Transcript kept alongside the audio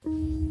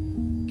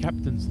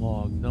Captain's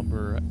Log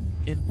number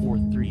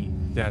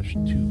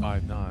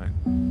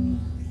N43-259.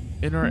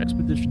 In our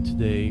expedition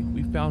today,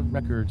 we found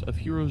records of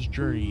heroes'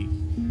 journey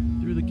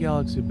through the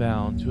galaxy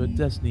bound to a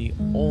destiny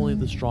only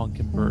the strong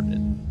can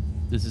burden.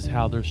 This is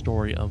how their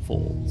story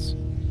unfolds.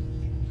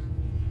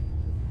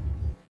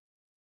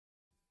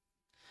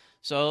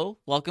 So,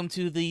 welcome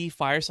to the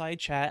fireside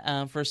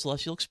chat for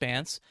Celestial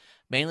Expanse,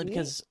 mainly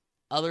because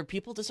other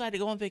people decided to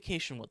go on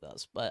vacation with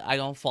us, but I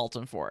don't fault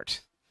them for it.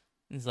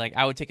 It's like,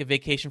 I would take a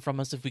vacation from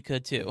us if we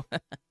could, too.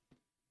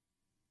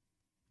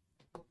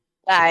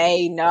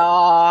 I know.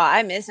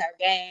 I miss our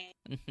game.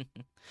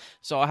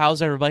 So,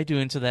 how's everybody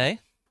doing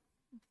today?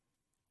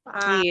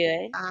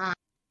 Good.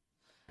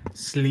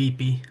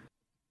 Sleepy.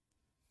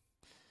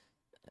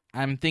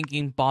 I'm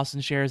thinking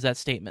Boston shares that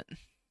statement.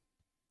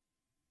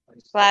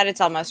 Glad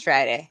it's almost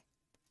Friday.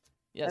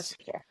 Yes. That's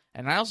for sure.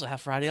 And I also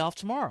have Friday off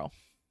tomorrow.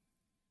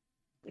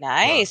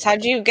 Nice.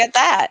 How'd you get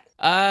that?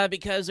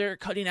 Because they're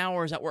cutting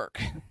hours at work.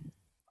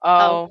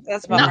 Oh,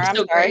 that's a bummer. Not I'm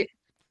so sorry. great.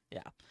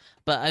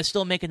 But I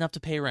still make enough to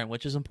pay rent,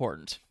 which is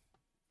important.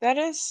 That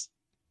is.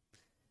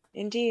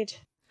 Indeed.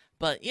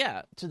 But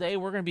yeah, today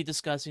we're going to be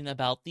discussing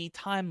about the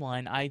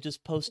timeline I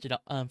just posted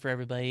for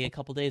everybody a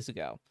couple days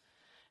ago.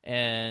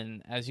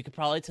 And as you could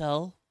probably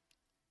tell,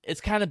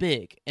 it's kind of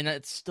big, and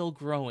it's still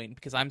growing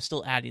because I'm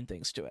still adding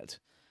things to it.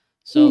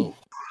 So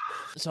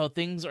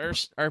things are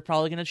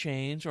probably going to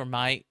change or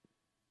might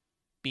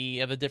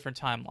be of a different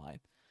timeline.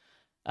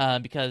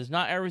 Because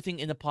not everything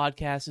in the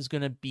podcast is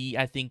going to be,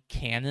 I think,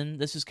 canon.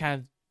 This is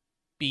kind of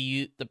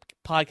the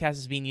podcast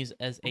is being used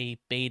as a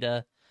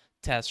beta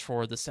test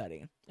for the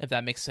setting, if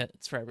that makes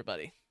sense for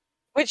everybody.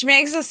 Which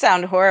makes us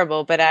sound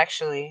horrible, but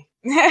actually,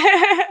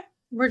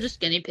 We're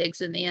just guinea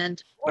pigs in the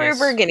end.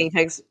 we're guinea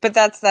pigs. But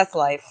that's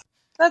life.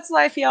 That's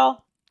life,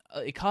 y'all.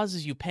 It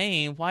causes you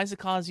pain. Why does it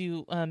cause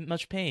you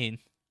much pain?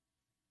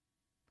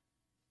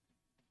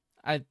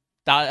 I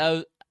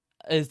thought,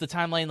 is the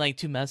timeline like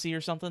too messy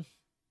or something?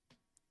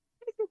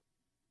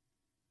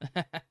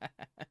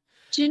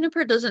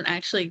 Juniper doesn't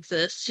actually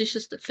exist. She's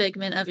just a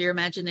figment of your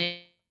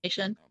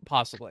imagination.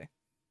 Possibly.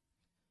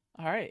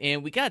 All right,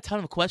 and we got a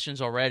ton of questions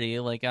already.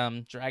 Like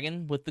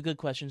Dragon with the good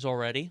questions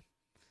already.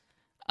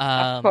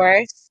 Of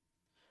course.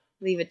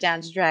 Leave it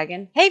down to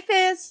Dragon. Hey,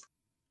 Fizz.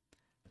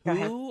 Go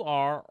ahead. Who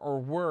are or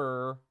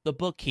were the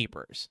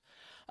bookkeepers?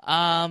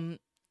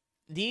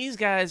 These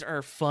guys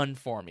are fun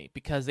for me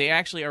because they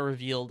actually are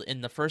revealed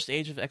in the first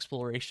age of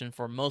exploration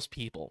for most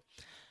people.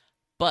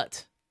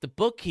 But the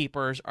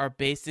bookkeepers are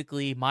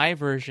basically my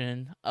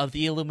version of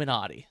the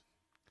Illuminati.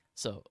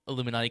 So,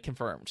 Illuminati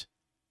confirmed.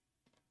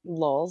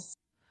 Lols.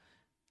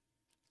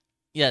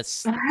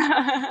 Yes.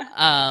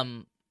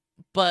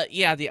 But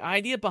yeah, the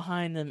idea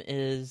behind them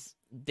is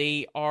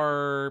they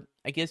are,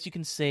 I guess you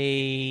can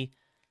say,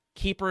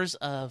 keepers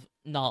of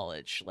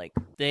knowledge. Like,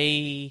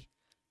 they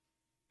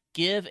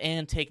give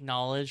and take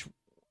knowledge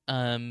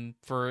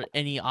for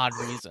any odd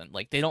reason.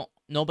 Like,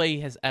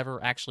 nobody has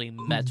ever actually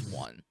met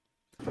one.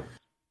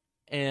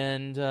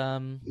 And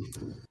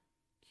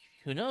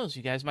who knows?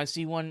 You guys might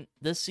see one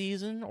this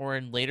season or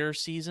in later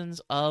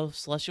seasons of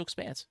Celestial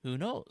Expanse. Who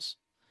knows?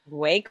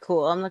 Way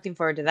cool. I'm looking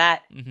forward to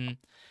that. Mm-hmm.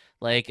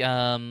 Like,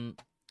 a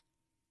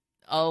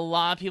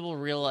lot of people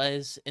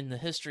realize in the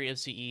history of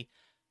CE,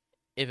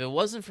 if it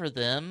wasn't for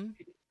them,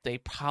 they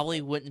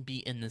probably wouldn't be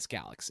in this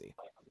galaxy.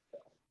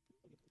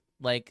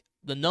 Like,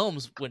 the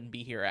gnomes wouldn't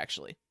be here,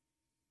 actually.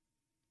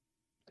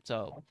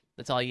 So,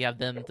 that's all you have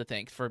them to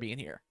thank for being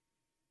here.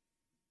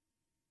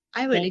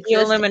 I would Thank you,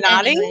 exist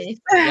Illuminati. anyway.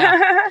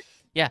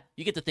 Yeah,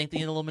 you get to thank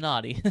the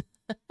Illuminati.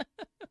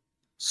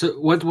 So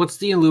what's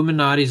the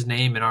Illuminati's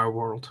name in our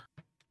world?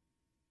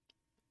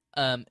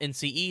 In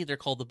CE, they're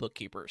called the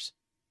bookkeepers.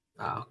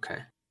 Oh, okay.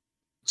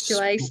 Do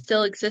I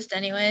still exist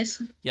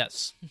anyways?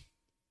 Yes.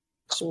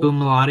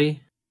 Spumilati?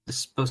 I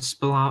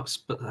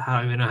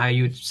don't even know how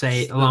you would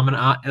say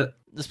Illuminati.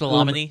 The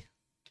Spilomini.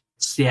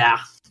 Yeah.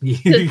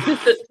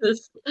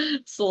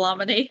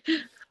 Salamini.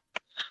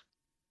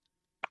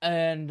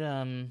 And,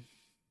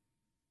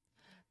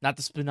 not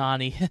the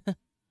Spunani.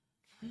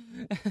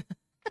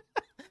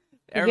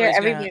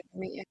 Everything.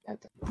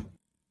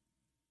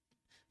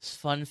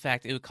 Fun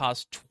fact, it would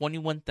cost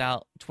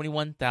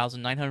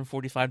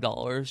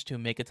 $21,945 to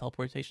make a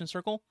teleportation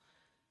circle.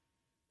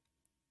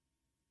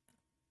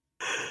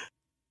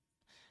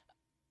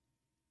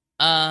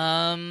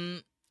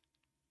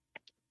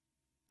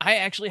 I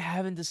actually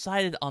haven't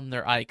decided on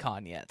their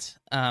icon yet.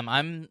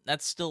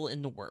 That's still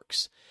in the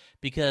works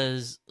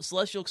because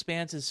Celestial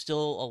Expanse is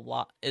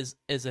still is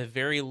a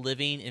very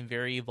living and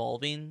very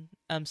evolving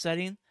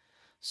setting.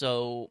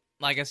 So,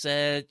 like I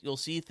said, you'll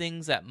see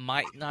things that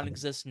might not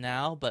exist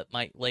now but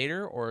might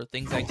later, or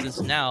things that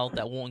exist now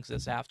that won't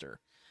exist after.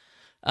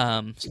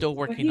 Still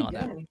working on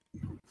that.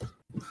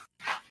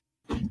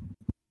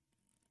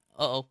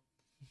 Uh-oh.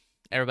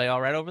 Everybody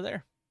all right over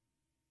there?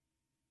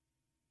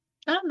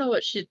 I don't know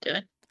what she's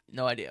doing.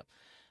 No idea.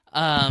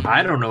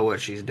 I don't know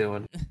what she's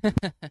doing.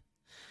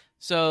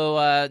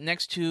 So,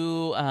 next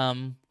to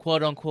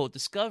quote-unquote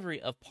discovery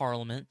of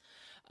Parliament,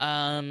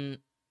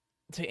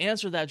 to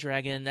answer that,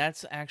 Dragon,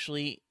 that's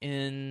actually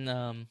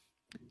in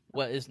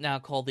what is now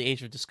called the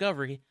Age of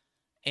Discovery,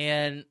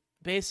 and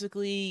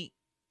basically,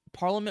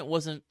 Parliament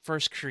wasn't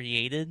first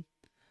created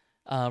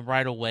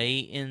right away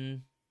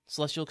in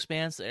Celestial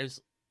Expanse.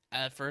 There's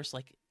at first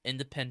like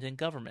independent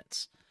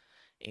governments,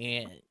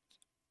 and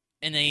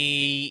in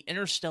a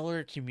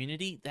interstellar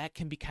community, that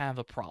can be kind of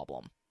a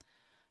problem.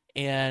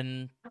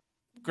 And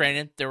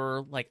granted, there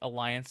were like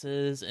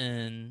alliances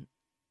and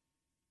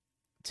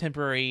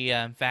temporary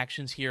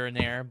factions here and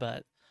there,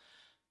 but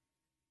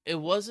it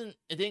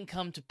didn't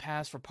come to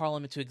pass for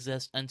Parliament to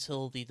exist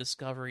until the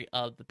discovery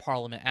of the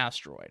Parliament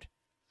asteroid,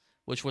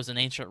 which was an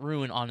ancient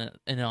ruin on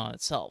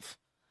itself.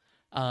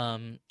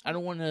 I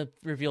don't want to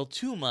reveal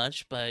too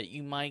much, but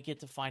you might get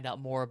to find out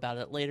more about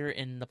it later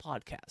in the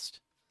podcast.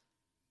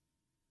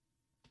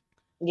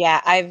 Yeah,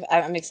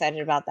 I'm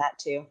excited about that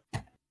too.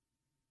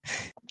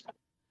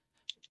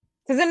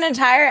 Because an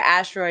entire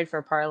asteroid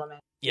for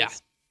Parliament. Yeah.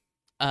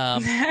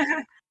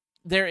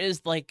 There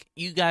is like,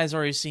 you guys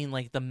already seen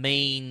like the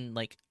main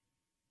like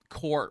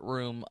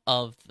courtroom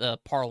of the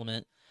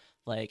Parliament,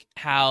 like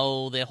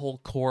how the whole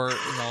court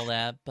and all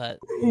that, but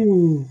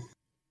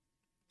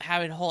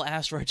having a whole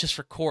asteroid just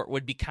for court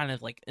would be kind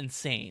of like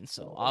insane.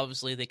 So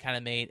obviously they kind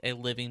of made a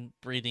living,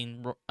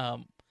 breathing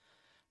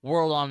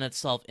world on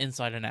itself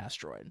inside an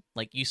asteroid.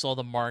 Like you saw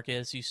the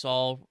Marcus, you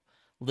saw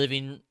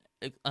living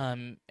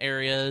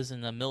areas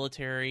and the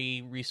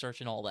military research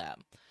and all that.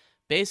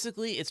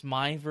 Basically, it's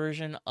my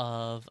version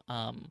of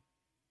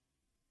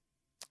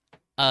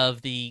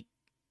the,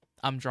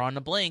 I'm drawing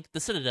a blank, the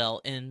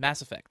Citadel in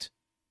Mass Effect.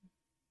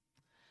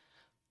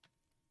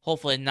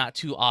 Hopefully not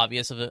too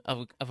obvious of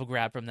a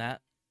grab from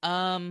that.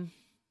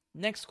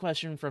 Next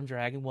question from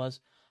Dragon was,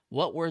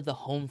 what were the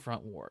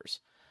Homefront Wars?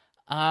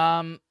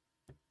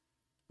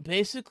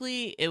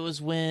 Basically, it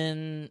was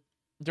when,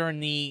 during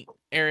the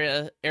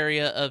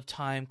area of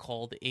time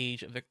called the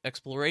Age of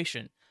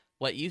Exploration,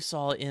 what you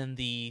saw in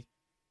the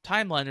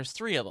timeline, there's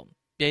 3 of them.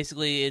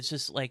 Basically, it's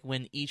just like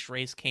when each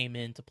race came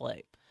into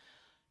play.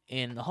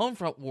 And the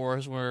Homefront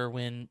Wars were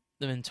when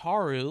the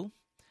Mentaru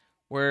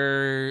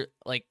were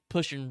like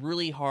pushing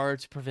really hard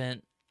to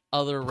prevent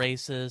other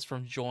races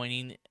from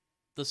joining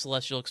the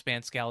Celestial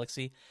Expanse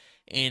galaxy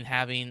and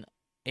having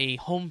a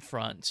home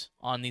front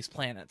on these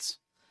planets.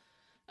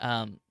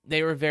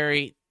 They were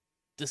very,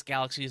 this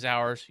galaxy is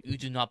ours, you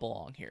do not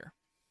belong here.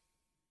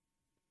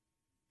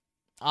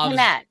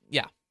 Matt.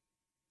 Yeah.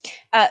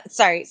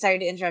 Sorry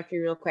to interrupt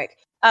you real quick.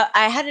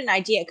 I had an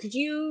idea. Could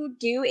you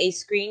do a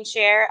screen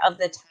share of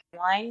the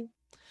timeline?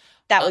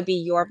 That would be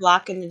your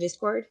block in the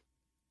Discord.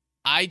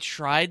 I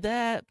tried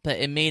that, but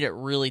it made it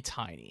really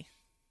tiny.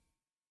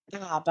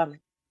 Ah, bummer.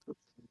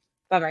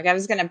 I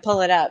was gonna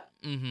pull it up.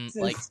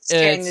 Like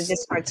sharing the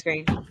Discord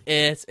screen.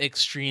 It's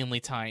extremely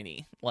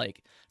tiny.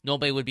 Like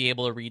nobody would be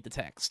able to read the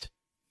text.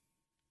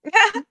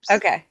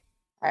 Okay.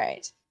 All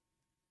right.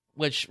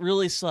 Which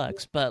really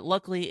sucks, but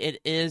luckily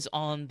it is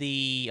on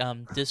the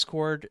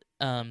Discord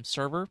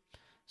server,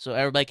 so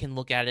everybody can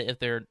look at it if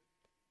they're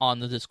on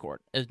the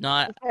Discord. If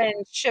not,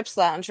 in Ship's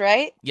Lounge,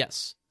 right?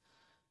 Yes.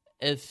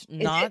 If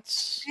not,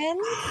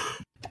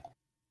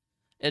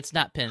 it's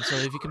not pinned. So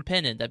if you can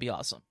pin it, that'd be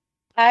awesome.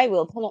 I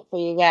will pin it for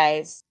you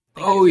guys.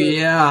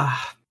 Yeah,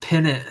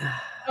 pin it.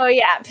 Oh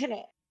yeah, pin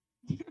it.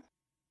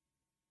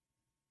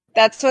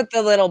 That's what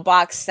the little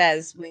box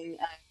says when.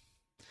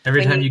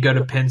 Every time you go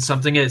to pin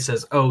something, it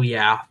says, "Oh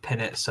yeah,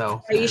 pin it."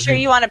 So, are you sure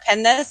you want to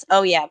pin this?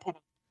 Oh yeah, pin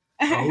it.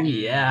 Oh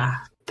yeah,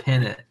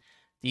 pin it.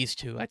 These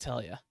two, I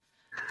tell you.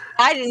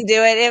 I didn't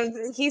do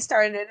it. He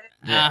started it.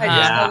 Yeah. I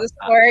just know the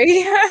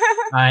story.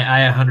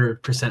 I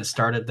 100%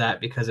 started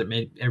that because it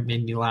made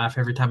me laugh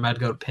every time I'd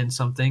go to pin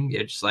something.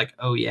 It's just like,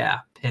 oh yeah,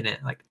 pin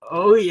it. Like,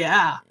 oh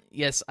yeah.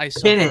 Yes, I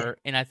suffer,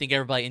 and I think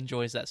everybody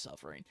enjoys that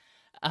suffering.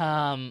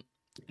 To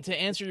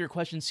answer your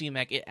question,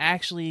 CMAC, it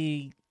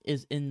actually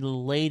is in the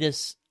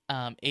latest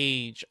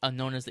age,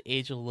 known as the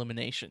Age of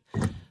Elimination.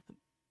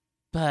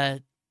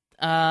 But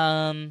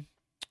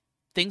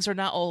things are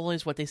not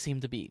always what they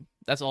seem to be.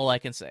 That's all I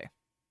can say.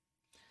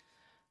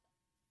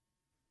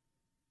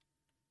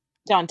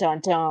 Dun dun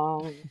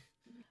dun.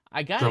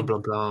 I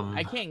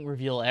can't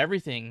reveal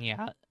everything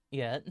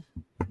yet.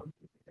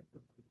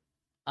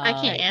 I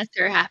can't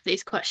answer half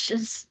these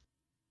questions.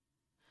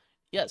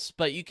 Yes,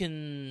 but you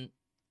can.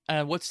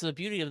 What's the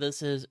beauty of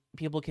this is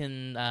people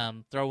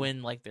can throw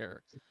in like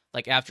their,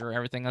 like after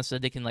everything I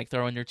said, they can like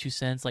throw in their 2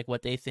 cents, like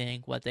what they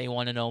think, what they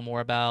want to know more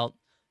about,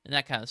 and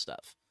that kind of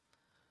stuff.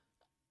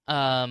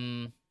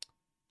 Dragon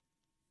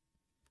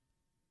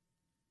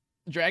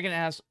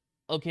asks,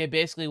 okay,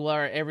 basically what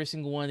are every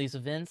single one of these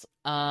events?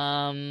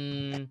 I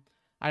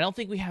don't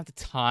think we have the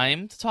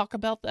time to talk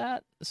about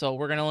that, so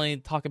we're gonna only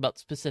talk about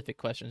specific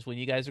questions. Would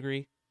you guys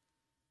agree?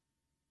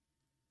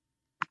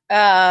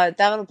 That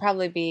would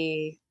probably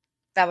be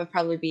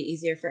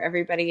easier for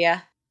everybody.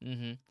 Yeah.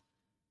 Mm-hmm.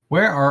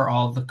 Where are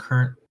all the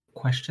current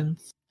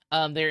questions?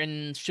 They're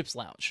in Ship's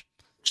Lounge.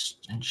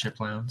 In Ship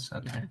Lounge.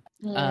 Okay.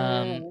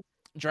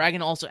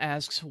 Dragon also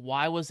asks,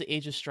 why was the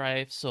Age of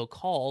Strife so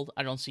called?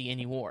 I don't see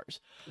any wars.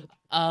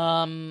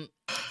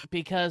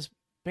 Because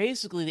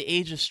basically the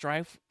Age of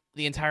Strife,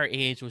 the entire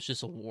age was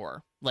just a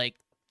war. Like,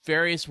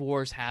 various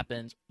wars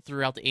happened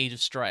throughout the Age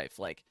of Strife.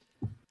 Like,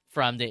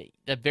 from the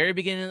very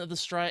beginning of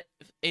the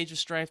Age of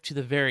Strife to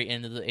the very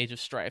end of the Age of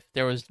Strife,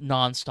 there was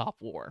non-stop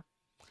war.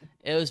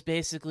 It was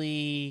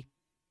basically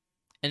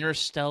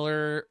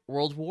interstellar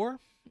world war,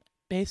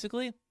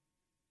 basically.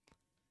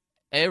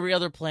 Every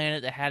other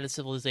planet that had a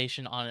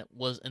civilization on it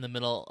was in the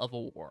middle of a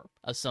war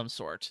of some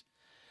sort.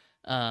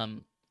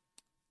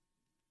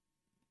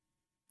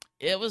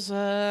 It was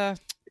not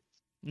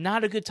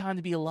a good time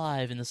to be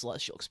alive in the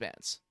Celestial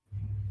Expanse.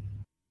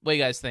 What do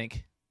you guys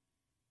think?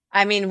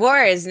 I mean,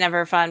 war is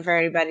never fun for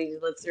anybody to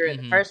live through in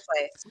the first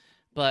place.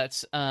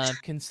 But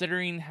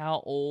considering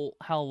how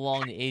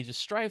long the Age of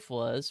Strife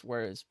was,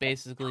 where it's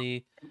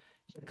basically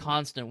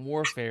constant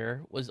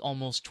warfare, was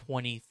almost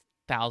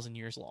 20,000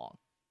 years long.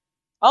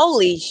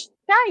 Holy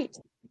shit!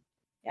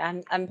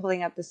 Yeah, I'm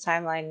pulling up this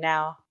timeline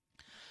now.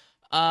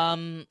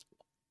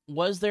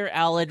 Was there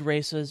allied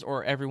races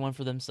or everyone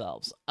for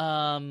themselves?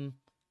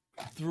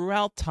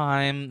 Throughout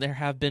time, there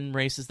have been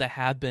races that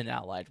have been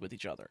allied with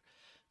each other.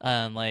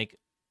 Like,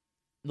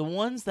 the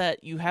ones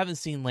that you haven't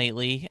seen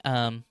lately,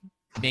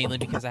 mainly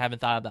because I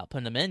haven't thought about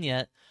putting them in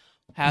yet,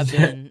 have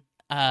been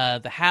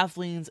the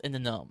halflings and the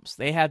gnomes.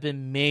 They have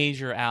been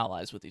major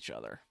allies with each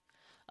other.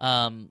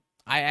 I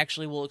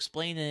actually will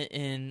explain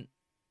it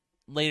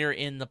later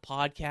in the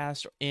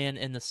podcast and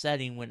in the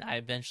setting when I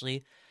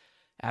eventually,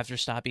 after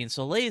stop being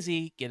so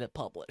lazy, get it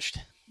published.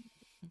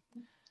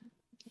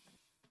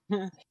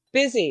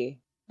 Busy,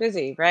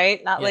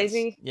 right? Not Yes.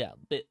 lazy. Yeah,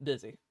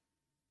 busy.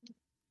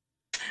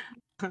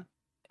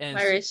 And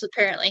My race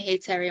apparently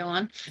hates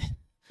everyone.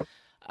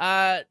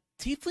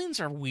 tieflings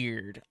are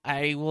weird.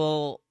 I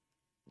will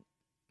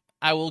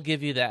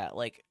give you that.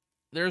 Like,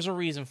 there's a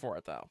reason for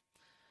it though.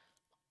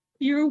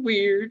 You're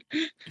weird.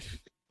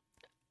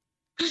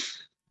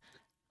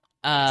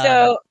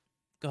 So,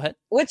 go ahead.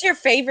 what's your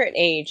favorite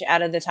age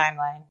out of the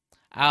timeline?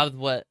 Out of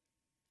what?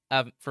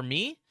 For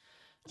me?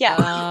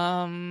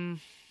 Yeah.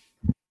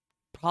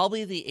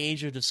 Probably the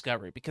Age of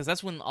Discovery, because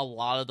that's when a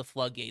lot of the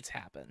floodgates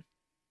happen.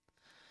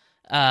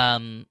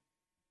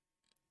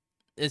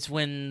 It's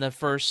when the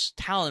first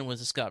Talon was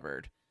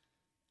discovered.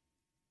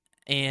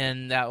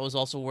 And that was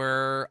also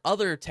where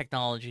other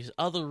technologies,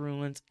 other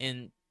ruins,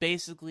 and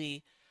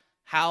basically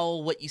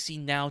what you see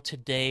now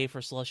today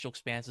for Celestial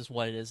Expanse is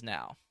what it is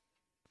now.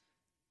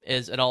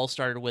 It all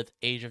started with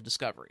Age of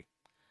Discovery.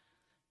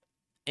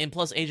 And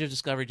plus, Age of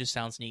Discovery just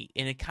sounds neat.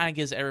 And it kind of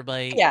gives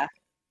everybody... Yeah.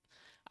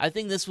 I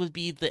think this would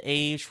be the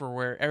age for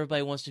where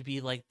everybody wants to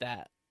be like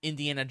that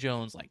Indiana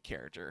Jones-like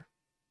character.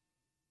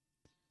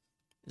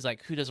 It's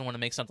like, who doesn't want to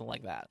make something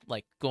like that?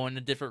 Like, going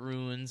to different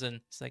ruins,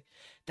 and it's like,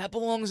 that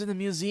belongs in the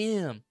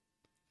museum.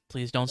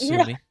 Please don't sue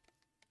me.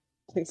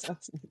 Please don't.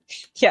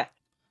 Yeah.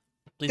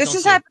 Please This don't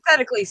is sue.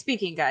 hypothetically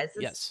speaking, guys.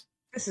 Yes.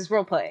 This is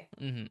roleplay.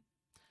 Mm-hmm.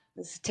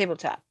 This is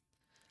tabletop.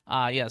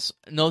 Yes.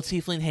 No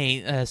tiefling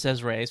hate,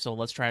 says Ray, so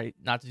let's try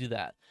not to do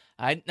that.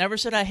 I never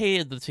said I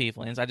hated the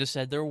tieflings. I just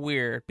said they're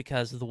weird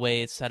because of the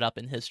way it's set up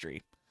in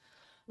history.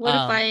 What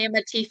if I am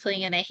a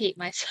tiefling and I hate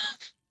myself?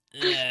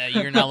 Yeah,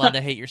 you're not allowed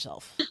to hate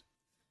yourself.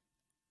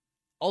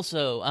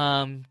 Also,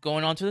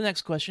 going on to the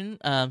next question,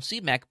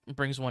 CMAC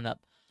brings one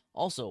up.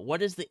 Also,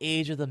 what is the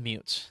age of the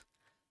mutes?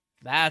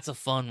 That's a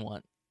fun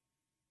one.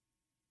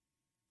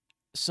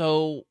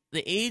 So,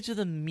 the age of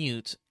the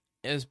mute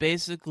is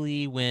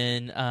basically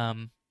when,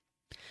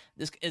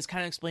 this is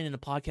kind of explained in the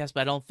podcast,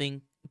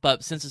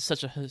 but since it's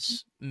such a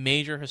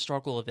major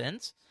historical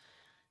event,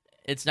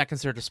 it's not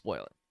considered a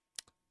spoiler.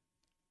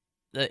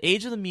 The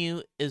age of the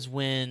mute is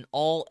when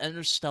all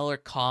interstellar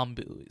comm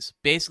buoys,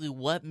 basically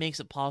what makes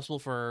it possible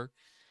for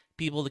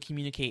people to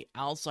communicate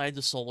outside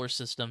the solar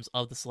systems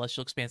of the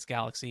Celestial Expanse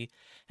galaxy,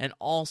 and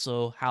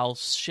also how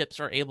ships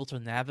are able to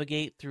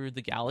navigate through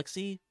the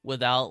galaxy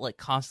without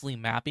constantly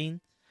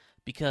mapping,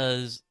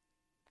 because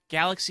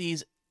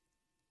galaxies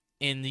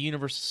in the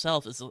universe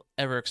itself is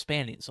ever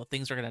expanding, so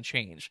things are going to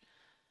change.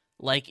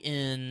 Like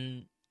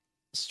in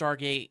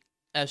Stargate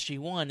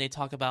SG-1, they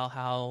talk about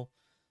how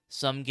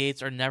some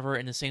gates are never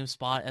in the same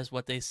spot as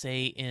what they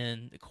say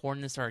in the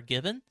coordinates that are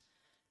given.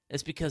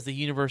 It's because the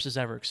universe is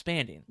ever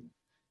expanding.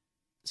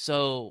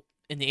 So,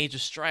 in the Age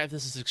of Strife,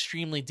 this is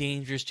extremely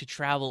dangerous to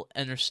travel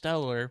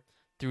interstellar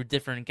through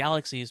different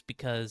galaxies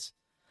because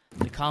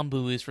the comm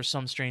buoys, for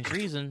some strange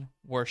reason,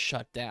 were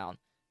shut down.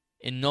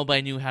 And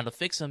nobody knew how to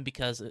fix them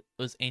because it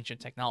was ancient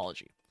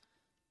technology.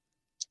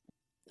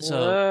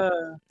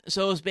 So it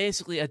was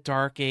basically a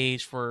dark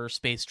age for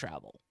space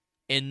travel.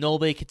 And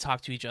nobody could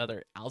talk to each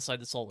other outside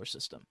the solar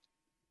system.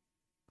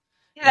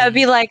 Yeah, that would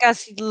be like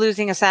us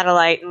losing a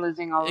satellite and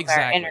losing all of our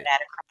Exactly. internet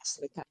across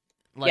the country.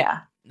 Like,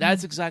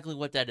 that's exactly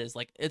what that is.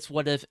 Like, it's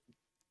what if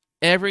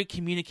every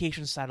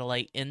communication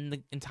satellite in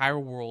the entire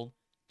world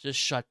just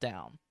shut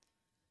down.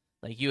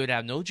 Like, you would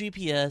have no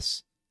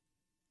GPS,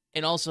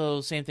 and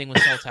also same thing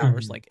with cell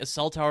towers. Like, if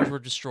cell towers were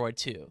destroyed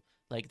too,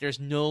 Like, there's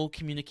no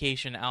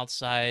communication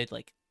outside,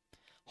 like,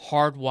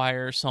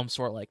 hardwire, some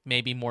sort, like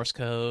maybe Morse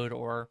code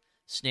or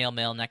snail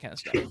mail and that kind of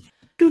stuff. I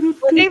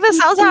think the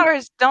cell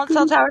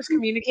towers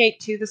communicate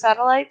to the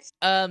satellites?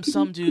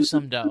 Some do,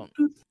 some don't.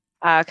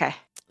 Okay.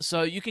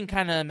 So you can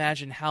kind of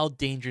imagine how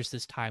dangerous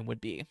this time would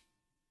be.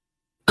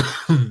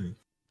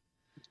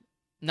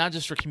 Not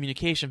just for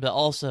communication, but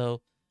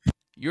also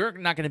you're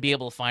not going to be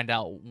able to find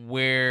out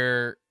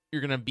where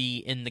you're going to be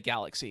in the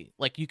galaxy.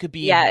 Like, you could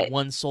be in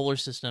one solar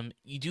system,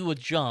 you do a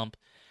jump,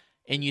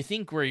 and you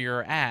think where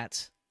you're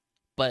at,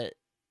 but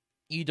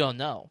you don't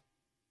know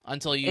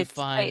until you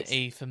find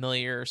a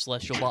familiar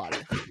celestial body.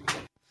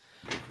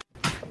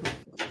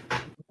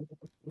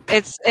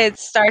 It's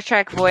Star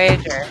Trek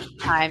Voyager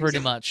times Pretty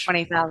much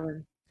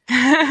 20,000.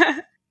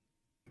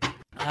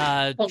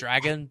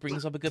 Dragon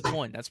brings up a good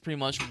point. That's pretty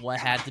much what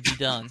had to be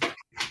done.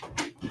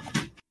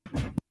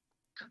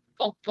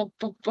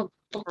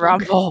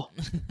 Rumble.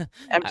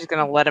 I'm just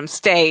gonna let him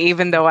stay,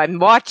 even though I'm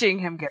watching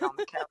him get on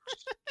the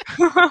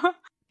couch.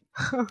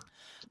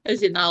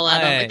 Is he not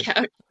allowed on the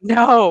couch?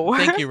 No.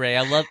 Thank you, Ray.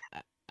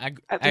 I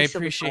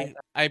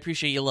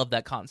appreciate you love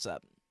that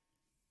concept.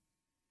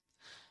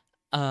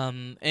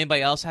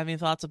 Anybody else have any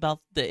thoughts about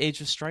the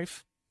Age of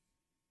Strife?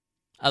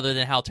 Other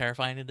than how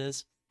terrifying it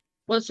is?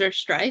 Was there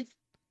strife?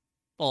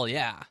 Well,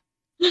 yeah.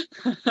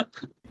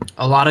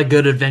 A lot of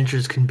good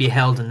adventures can be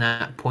held in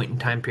that point in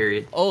time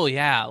period. Oh,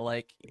 yeah.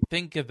 Like,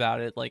 think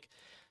about it. Like,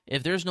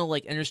 if there's no,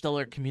 like,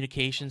 interstellar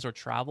communications or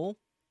travel,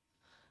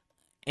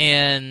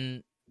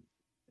 and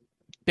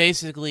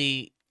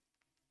basically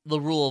the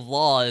rule of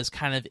law is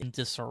kind of in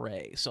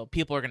disarray. So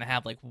people are going to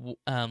have, like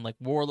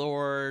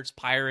warlords,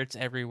 pirates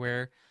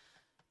everywhere.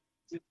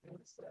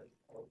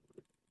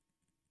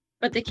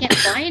 But they can't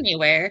fly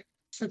anywhere,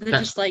 so they're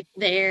just like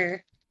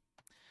there.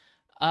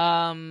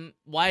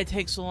 Why it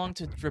takes so long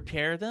to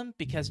repair them?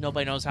 Because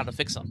nobody knows how to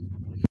fix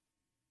them.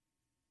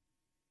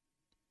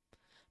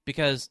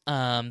 Because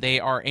they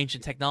are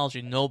ancient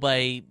technology,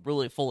 nobody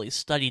really fully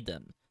studied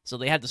them. So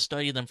they had to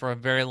study them for a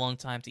very long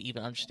time to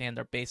even understand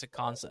their basic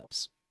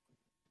concepts.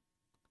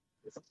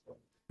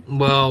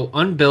 Well,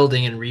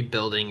 unbuilding and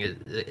rebuilding,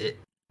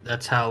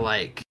 that's how,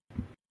 like,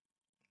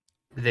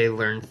 they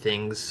learn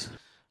things.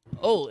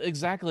 Oh,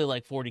 exactly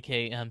like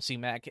 40K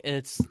CMAC.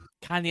 It's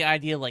kind of the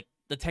idea, like,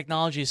 the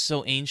technology is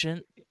so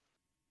ancient,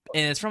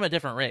 and it's from a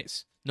different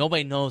race.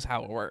 Nobody knows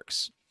how it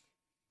works.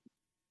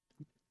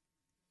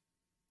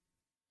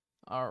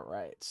 All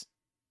right.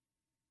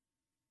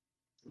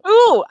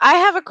 Ooh, I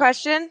have a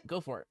question. Go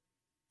for it.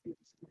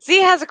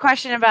 Z has a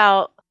question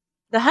about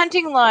the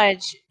hunting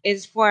lodge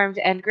is formed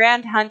and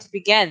Grand Hunt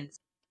begins.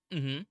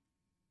 Mm-hmm.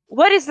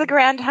 What is the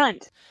Grand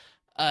Hunt?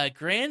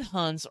 Grand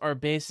Hunts are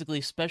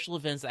basically special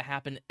events that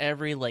happen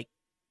every, like,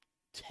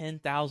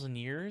 10,000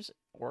 years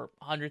or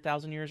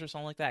 100,000 years or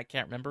something like that. I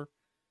can't remember.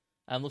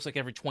 Looks like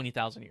every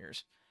 20,000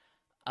 years.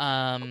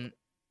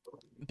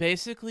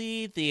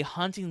 Basically, the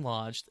hunting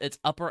lodge, its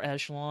upper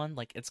echelon,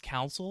 like its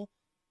council,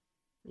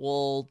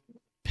 will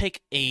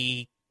pick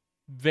a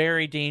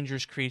very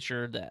dangerous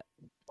creature that,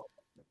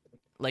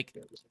 like,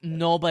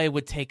 nobody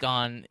would take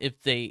on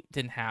if they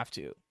didn't have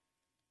to.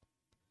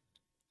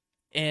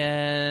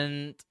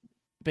 And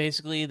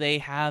basically, they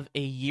have a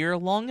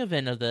year-long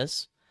event of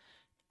this,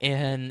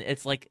 and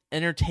it's like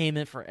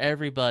entertainment for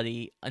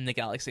everybody in the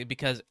galaxy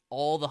because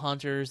all the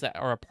hunters that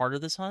are a part of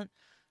this hunt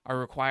are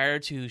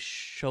required to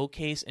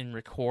showcase and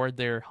record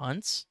their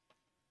hunts.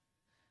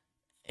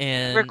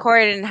 And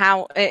record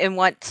in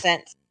what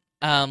sense?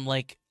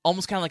 Like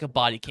almost kind of like a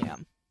body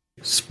cam.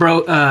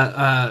 What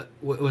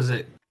was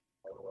it?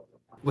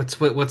 What's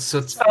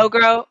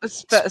Spogro?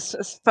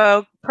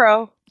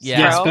 Spopro?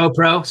 Yeah,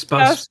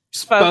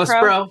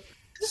 Spopro.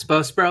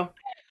 Spospro.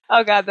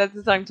 Oh god, that's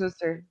a tongue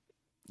twister.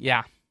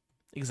 Yeah,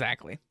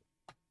 exactly.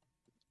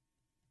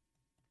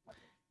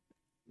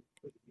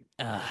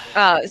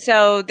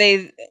 So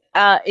they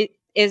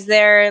is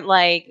there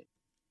like,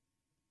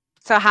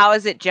 so how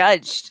is it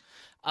judged?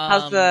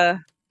 How's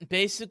the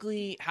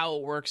basically how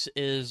it works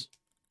is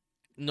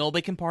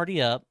nobody can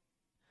party up,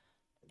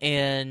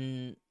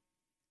 and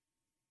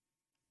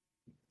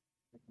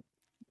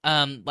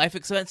life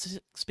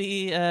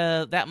expectancy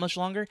that much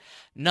longer?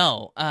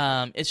 No,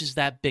 it's just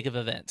that big of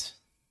an event.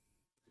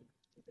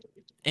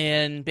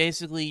 And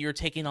basically you're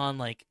taking on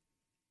like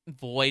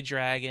void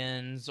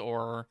dragons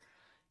or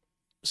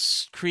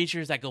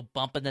creatures that go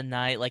bump in the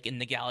night, like in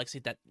the galaxy,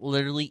 that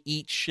literally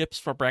eat ships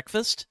for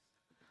breakfast,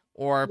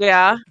 or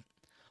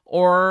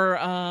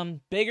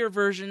bigger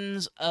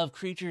versions of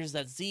creatures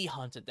that Z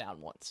hunted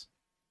down once.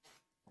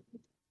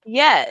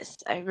 Yes,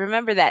 I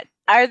remember that.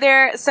 Are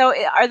there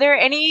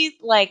any,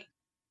 like,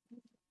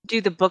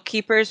 do the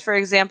bookkeepers, for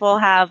example,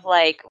 have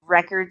like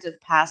records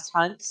of past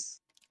hunts?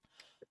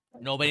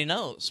 Nobody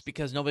knows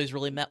because nobody's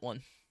really met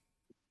one.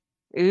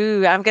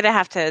 Ooh, I'm gonna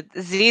have to.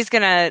 Z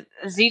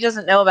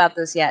doesn't know about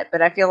this yet,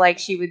 but I feel like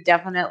she would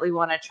definitely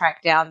want to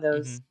track down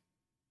those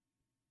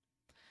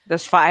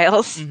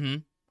files.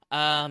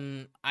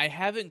 Mm-hmm. I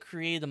haven't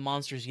created the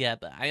monsters yet,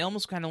 but I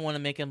almost kind of want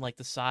to make them like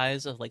the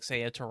size of, like,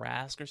 say, a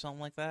Tarrasque or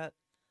something like that.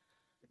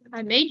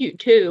 I made you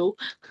two.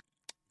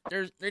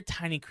 They're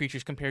tiny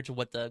creatures compared to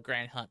what the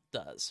Grand Hunt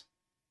does.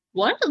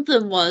 One of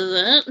them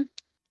wasn't.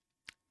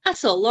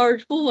 That's a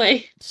large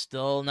boy.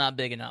 Still not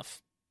big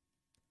enough.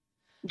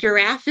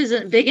 Giraffe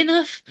isn't big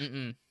enough.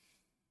 Mm-mm.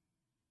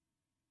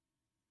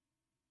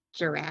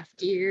 Giraffe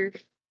deer.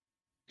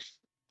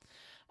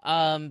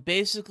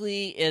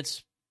 Basically,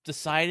 it's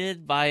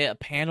decided by a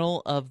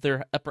panel of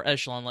their upper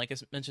echelon, like I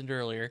mentioned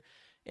earlier,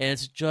 and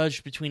it's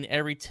judged between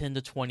every 10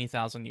 to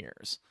 20,000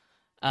 years.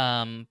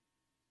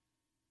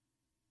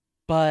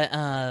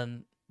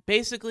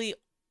 Basically,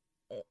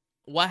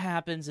 what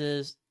happens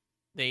is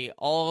they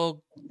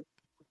all.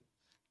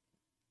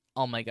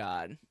 Oh my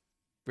god.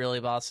 Really,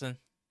 Boston?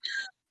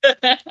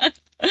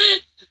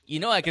 You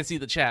know I can see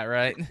the chat,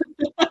 right?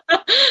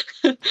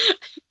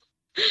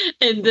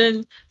 And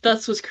then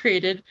thus was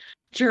created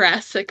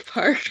Jurassic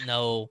Park.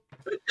 No.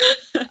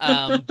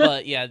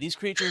 But yeah, these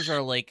creatures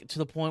are like to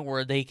the point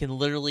where they can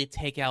literally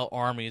take out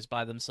armies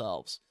by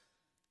themselves.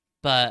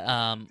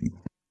 But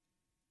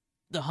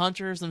the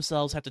hunters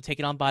themselves have to take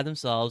it on by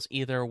themselves,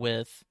 either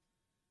with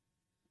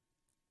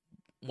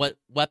what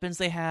weapons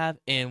they have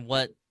and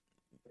what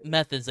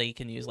methods they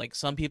can use. Like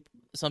some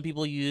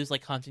people use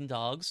like hunting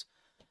dogs,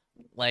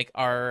 like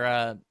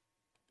our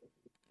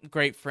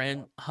great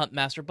friend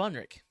Huntmaster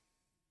Bunrick.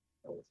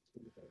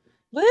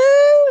 Woo,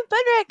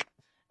 Bunrick!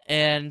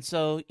 And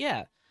so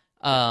yeah,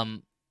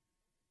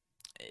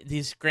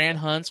 these grand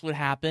hunts would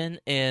happen,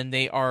 and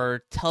they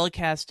are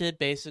telecasted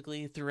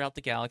basically throughout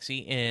the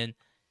galaxy, and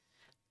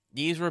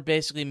these were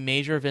basically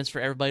major events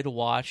for everybody to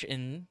watch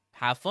and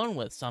have fun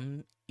with.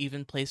 Some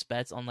even place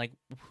bets on like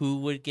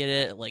who would get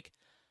it, like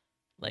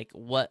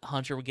what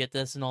hunter would get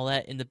this and all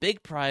that. And the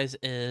big prize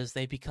is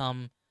they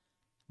become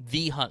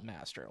the hunt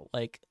master,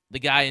 like the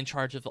guy in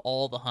charge of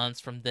all the hunts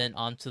from then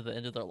on to the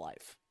end of their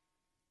life.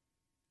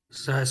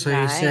 So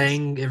you're Nice.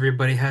 saying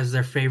everybody has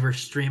their favorite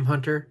stream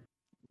hunter?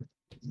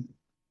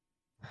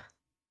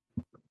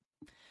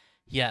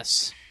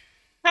 Yes.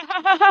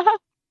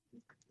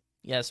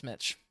 Yes,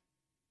 Mitch.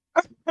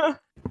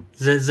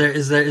 Is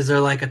there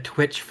like a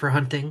Twitch for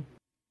hunting?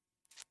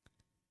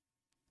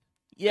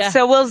 Yeah.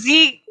 So will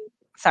Z?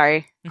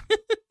 Sorry.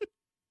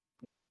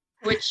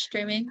 Which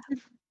streaming?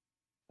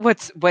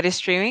 What is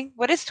streaming?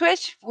 What is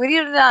Twitch? We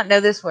do not know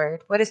this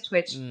word. What is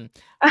Twitch?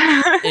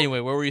 Anyway,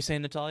 what were you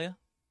saying, Natalia?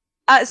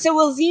 So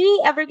will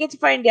Z ever get to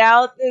find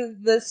out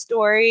the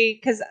story?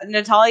 Because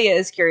Natalia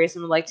is curious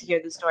and would like to hear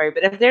the story.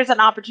 But if there's an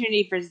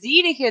opportunity for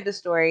Z to hear the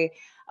story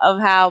of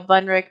how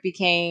Bunrick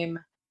became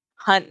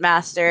Hunt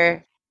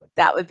Master,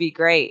 that would be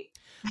great.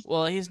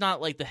 Well, he's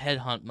not like the head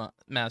hunt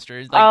master.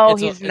 It's like,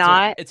 He's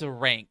not? It's a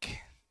rank.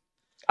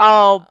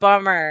 Oh,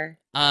 bummer.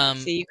 So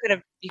you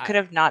could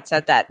have not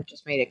said that.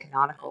 Just made it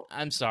canonical.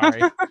 I'm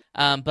sorry.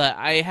 But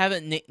I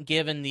haven't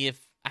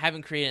I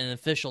haven't created an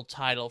official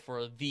title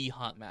for the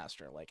Hunt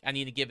Master. Like, I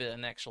need to give it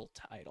an actual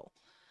title.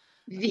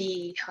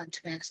 The Hunt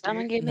Master.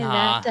 Someone give me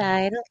Nah.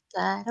 that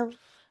title.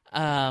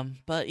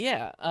 But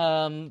yeah.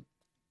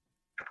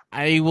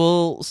 I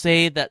will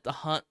say that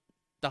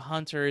the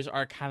hunters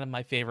are kind of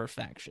my favorite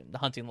faction, the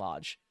Hunting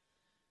Lodge.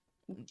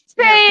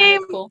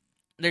 Same. Cool.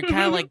 They're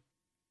kind of like,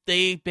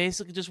 they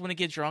basically just want to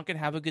get drunk and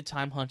have a good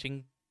time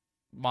hunting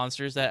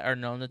monsters that are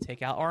known to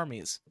take out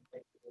armies.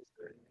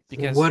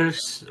 Because what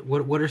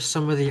are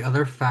some of the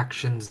other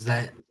factions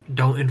that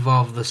don't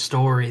involve the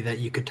story that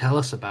you could tell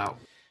us about?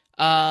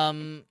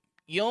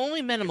 You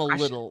only met them a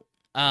little,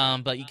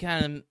 but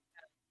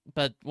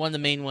one of the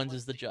main ones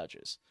is the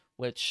judges,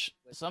 which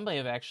somebody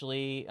have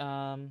actually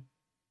asked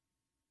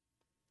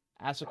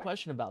a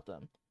question about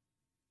them.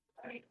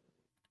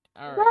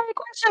 All right.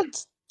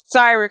 Questions.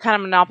 Sorry, we're kind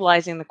of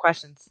monopolizing the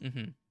questions.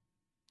 Mm-hmm.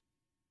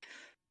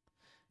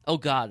 Oh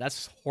god,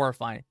 that's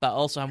horrifying. But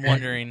also, I'm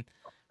wondering,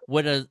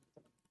 would a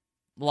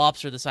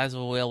lobster the size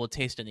of a whale would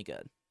taste any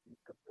good?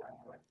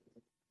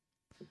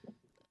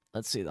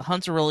 Let's see. The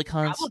hunts are really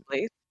cunts.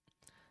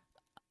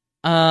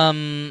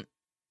 Probably.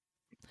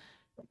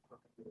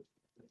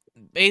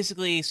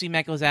 Basically,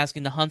 C-Mac was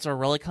asking, the hunts are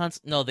really cunts?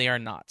 No, they are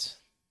not.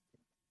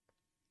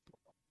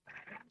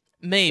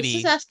 Maybe.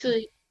 This is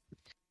actually...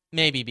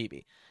 Maybe,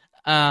 BB.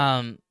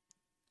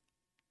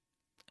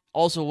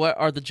 Also, what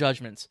are the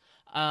judgments?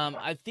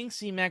 I think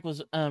C-Mac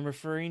was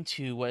referring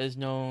to what is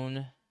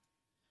known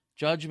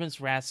Judgment's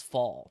Wrath's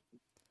Fall.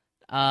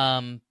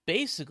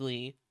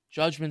 Basically,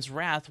 Judgment's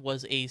Wrath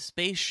was a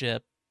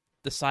spaceship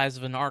the size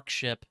of an Ark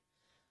ship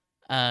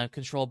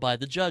controlled by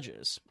the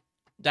judges.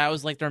 That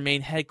was like their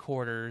main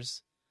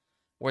headquarters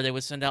where they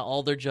would send out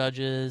all their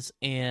judges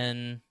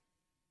and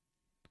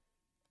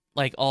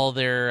like all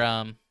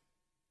their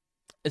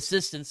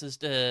assistances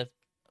to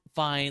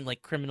find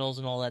like criminals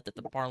and all that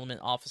the Parliament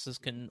offices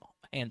can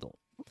handle.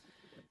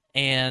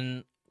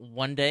 And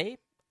one day,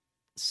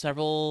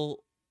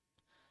 several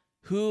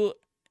who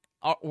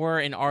were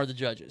and are the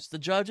judges. The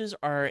judges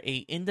are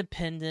a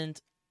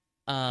independent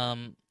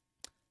law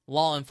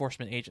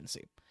enforcement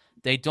agency.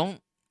 They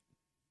don't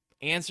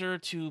answer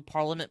to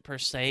Parliament per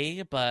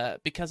se,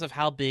 but because of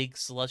how big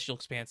Celestial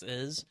Expanse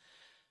is,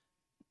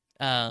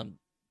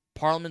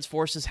 Parliament's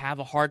forces have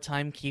a hard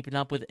time keeping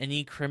up with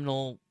any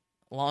criminal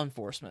law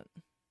enforcement.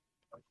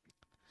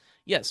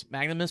 Yes,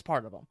 Magnum is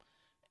part of them.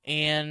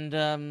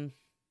 And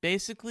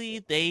basically,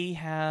 they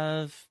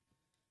have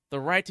the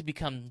right to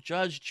become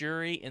judge,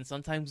 jury, and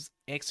sometimes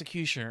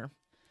executioner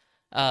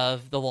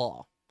of the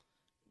law.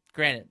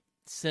 Granted,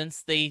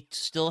 since they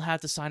still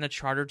have to sign a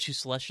charter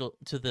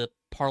to the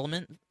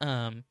Parliament,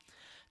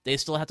 they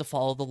still have to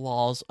follow the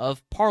laws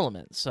of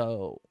Parliament,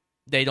 so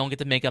they don't get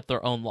to make up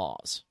their own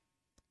laws.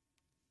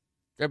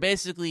 They're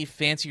basically a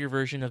fancier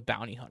version of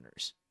bounty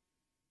hunters.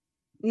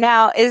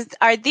 Now,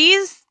 are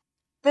these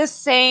the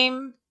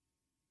same?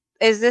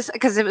 Is this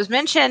because it was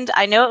mentioned?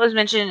 I know it was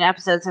mentioned in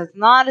episodes, so it's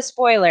not a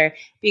spoiler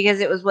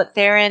because it was what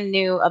Theron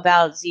knew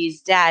about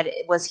Z's dad.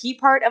 Was he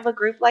part of a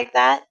group like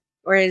that,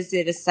 or is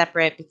it a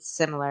separate but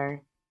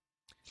similar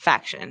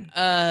faction?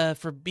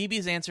 For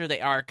BB's answer, they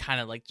are kind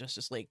of like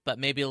Justice League, but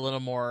maybe a little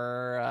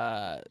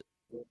more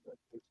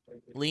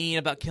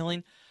lenient about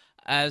killing.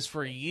 As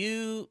for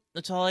you,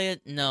 Natalia,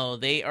 no,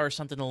 they are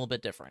something a little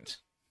bit different.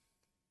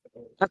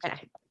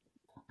 Okay.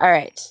 All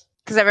right.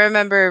 Because I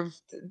remember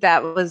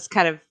that was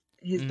kind of,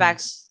 his back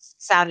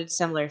sounded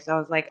similar. So I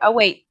was like, oh,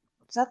 wait,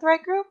 is that the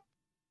right group?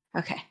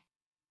 Okay.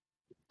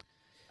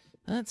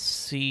 Let's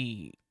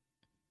see.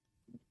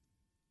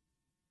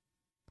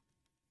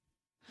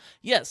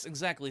 Yes,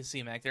 exactly,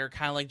 C-Mac. They're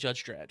kind of like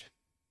Judge Dredd.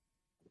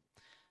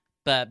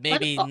 But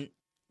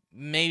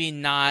maybe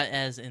not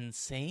as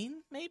insane,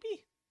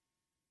 maybe?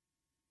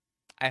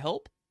 I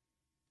hope.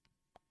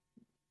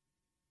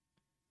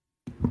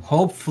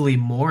 Hopefully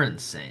more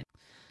insane.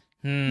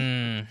 Oh,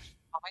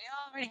 we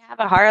already have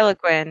a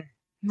Harlequin.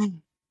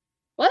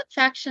 What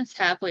factions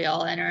have we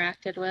all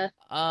interacted with?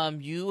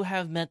 You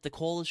have met the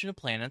Coalition of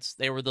Planets.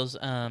 They were those,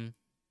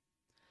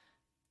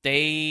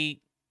 they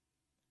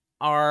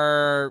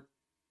are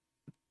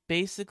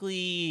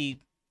basically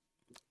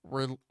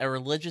a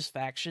religious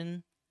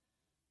faction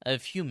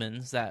of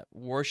humans that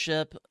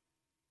worship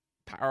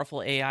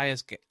powerful AI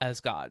as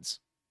gods.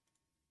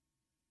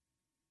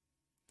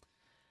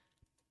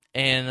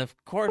 And of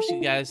course,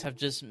 you guys have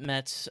just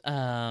met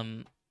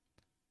the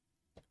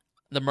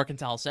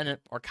Mercantile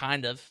Senate, or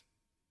kind of.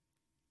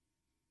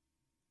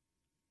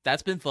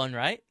 That's been fun,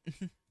 right?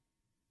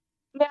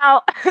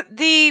 Now,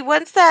 the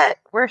ones that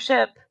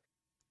worship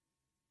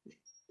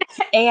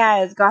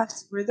AI as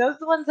gods, were those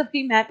the ones that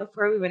we met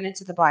before we went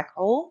into the black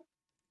hole?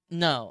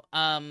 No.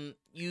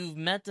 You've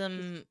met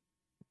them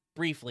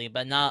briefly,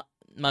 but not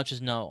much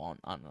is known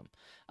on them.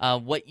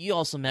 What you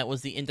also met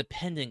was the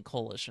Independent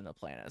Coalition of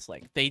Planets.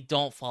 Like, they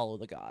don't follow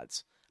the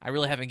gods. I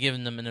really haven't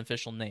given them an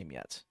official name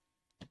yet.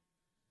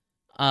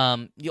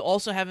 You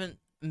also haven't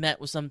met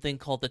with something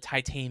called the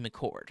Titanium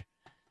Accord.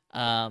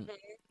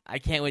 I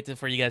can't wait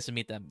for you guys to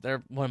meet them.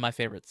 They're one of my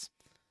favorites.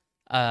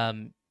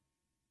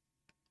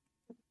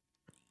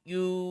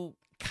 You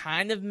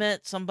kind of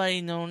met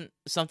something known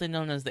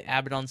as the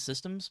Abaddon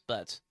Systems,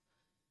 but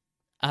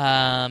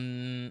I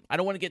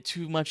don't want to get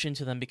too much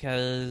into them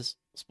because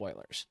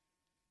spoilers.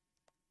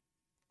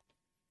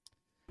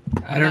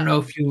 I don't know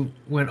if you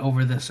went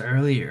over this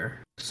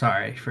earlier.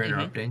 Sorry for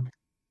interrupting.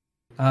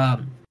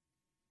 But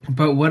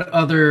what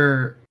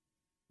other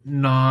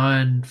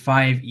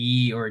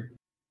non-5e or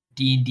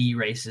D&D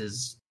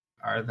races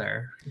are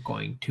there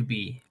going to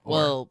be?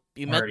 Well,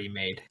 you already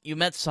made. You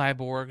met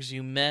cyborgs.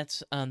 You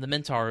met the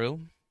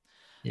Mentaru.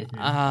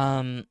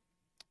 Mm-hmm.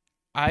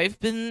 I've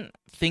been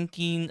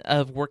thinking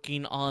of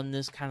working on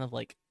this kind of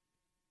like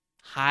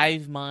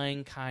hive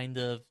mind kind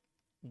of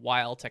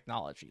wild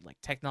technology, like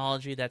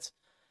technology that's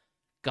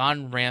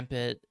gone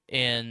rampant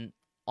in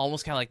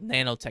almost kind of like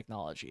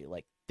nanotechnology.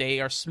 Like,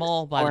 they are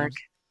small by them.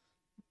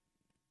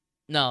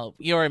 No,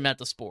 you already met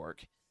the Sporg.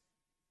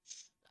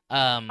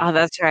 Oh,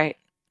 that's right.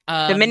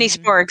 The mini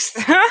sporks.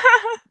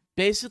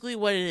 Basically,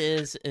 what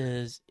it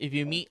is if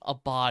you meet a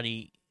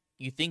body,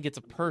 you think it's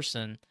a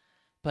person,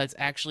 but it's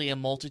actually a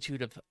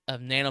multitude of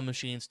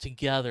nanomachines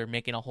together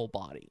making a whole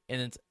body,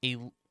 and it's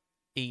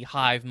a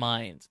hive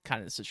mind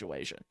kind of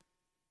situation.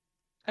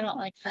 I don't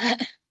like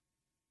that.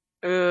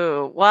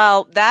 Ooh,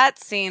 well, that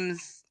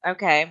seems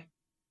okay.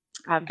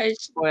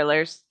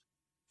 Spoilers.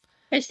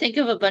 I just think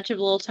of a bunch of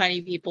little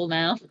tiny people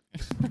now.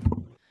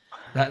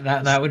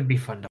 That would be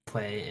fun to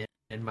play,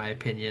 in my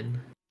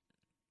opinion.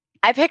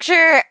 I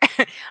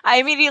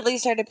immediately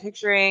started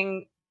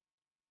picturing.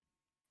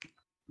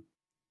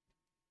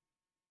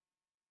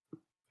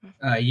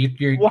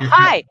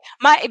 Hi,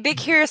 my Big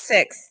Hero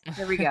 6.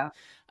 There we go.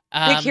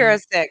 Big Hero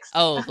 6.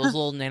 Oh, those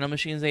little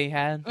nanomachines they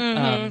had. The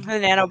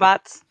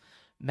nanobots.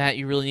 Matt,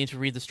 you really need to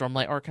read the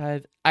Stormlight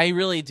Archive. I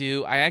really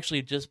do. I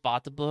actually just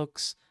bought the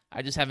books.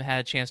 I just haven't had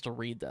a chance to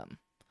read them.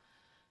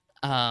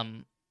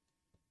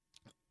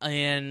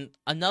 And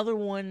another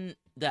one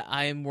that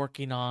I'm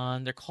working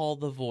on, they're called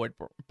the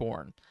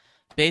Voidborn.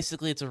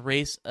 Basically, it's a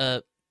race,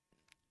 quote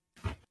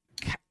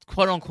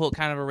unquote,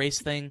 kind of a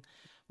race thing,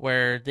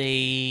 where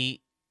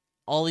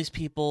all these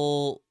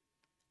people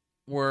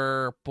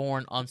were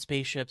born on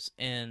spaceships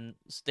and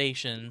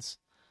stations,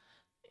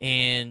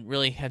 and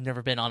really have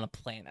never been on a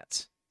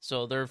planet.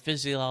 so their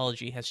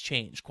physiology has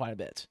changed quite a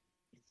bit.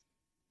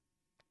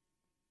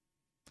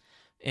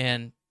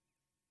 And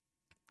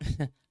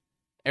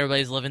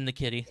everybody's loving the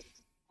kitty.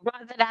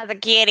 Runs it as a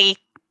kitty.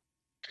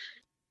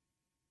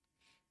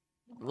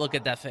 Look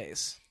at that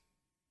face.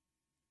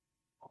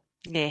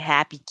 Yeah,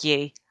 happy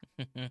kitty.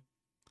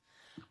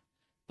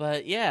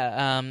 But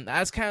yeah,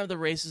 that's kind of the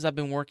races I've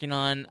been working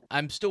on.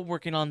 I'm still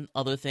working on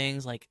other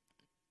things. Like,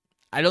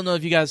 I don't know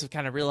if you guys have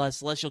kind of realized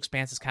Celestial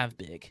Expanse is kind of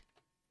big.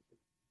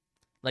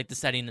 Like the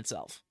setting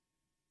itself.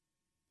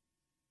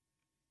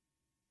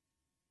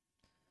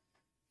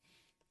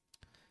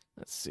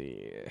 Let's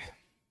see.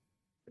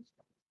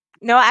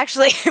 No,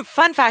 actually,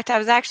 fun fact,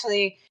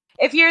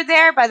 if you're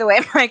there, by the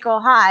way, Michael,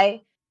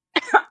 hi.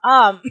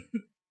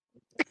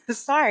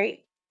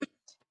 Sorry.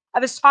 I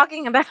was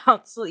talking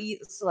about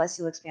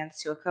Celestial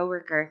Expanse to a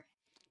coworker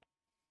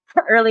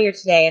earlier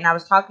today, and I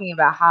was talking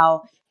about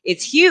how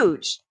it's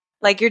huge.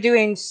 Like, you're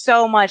doing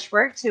so much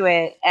work to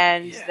it,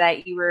 and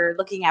that you were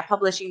looking at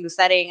publishing the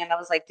setting, and I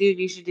was like, dude,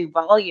 you should do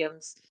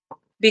volumes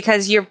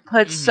because you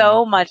put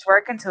so much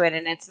work into it,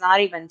 and it's not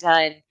even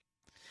done.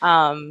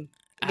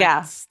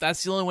 Yeah.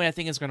 That's the only way I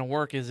think it's going to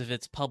work is if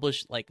it's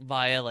published like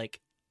via like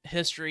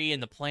history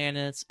and the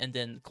planets, and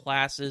then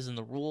classes and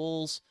the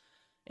rules,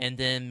 and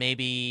then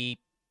maybe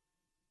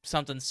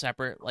something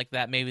separate like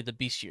that, maybe the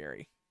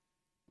bestiary.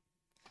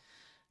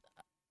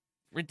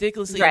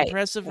 Ridiculously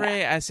impressive,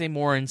 Ray. I say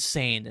more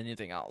insane than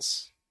anything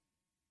else.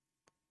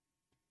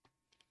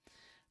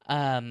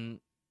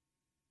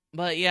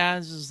 But yeah,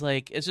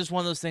 it's just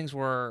one of those things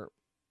where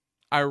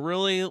I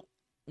really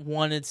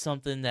wanted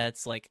something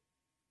that's like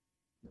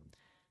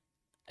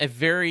a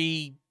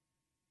very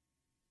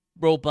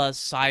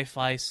robust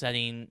sci-fi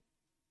setting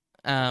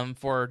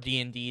for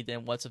D&D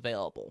than what's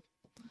available.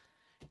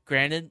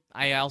 Granted,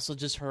 I also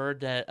just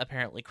heard that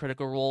apparently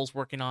Critical Role is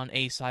working on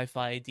a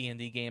sci-fi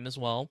D&D game as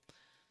well.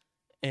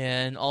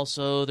 And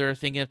also they're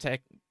thinking of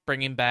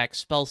bringing back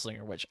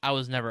Spellslinger, which I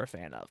was never a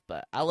fan of.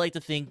 But I like to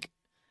think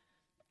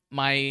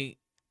my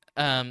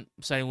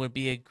setting would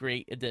be a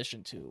great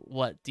addition to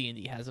what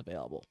D&D has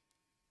available.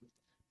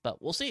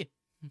 But we'll see.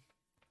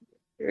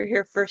 You're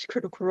here first,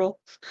 Critical Role.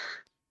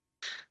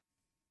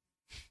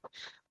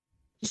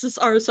 This is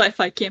our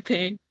sci-fi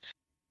campaign.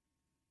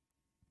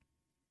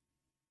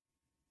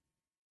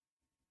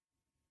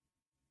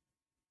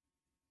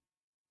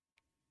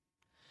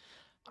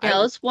 Yeah,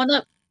 let's one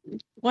up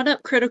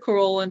Critical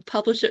Role and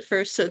publish it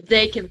first so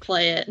they can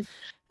play it.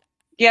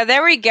 Yeah,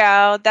 there we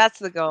go. That's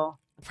the goal.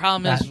 The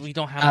problem is we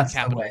don't have the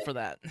capital for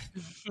that.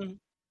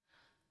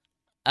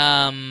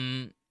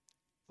 Can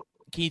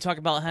you talk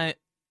about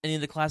any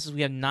of the classes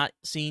we have not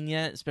seen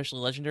yet, especially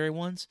legendary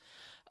ones?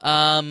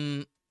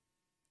 Let's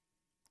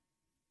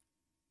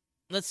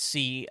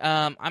see.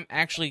 I'm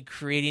actually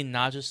creating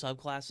not just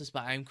subclasses,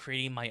 but I'm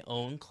creating my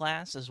own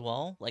class as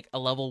well, like a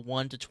level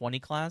 1 to 20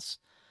 class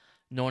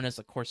known as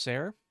a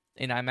Corsair,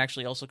 and I'm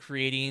actually also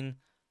creating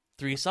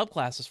 3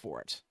 subclasses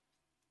for it.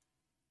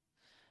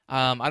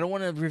 I don't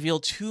want to reveal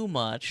too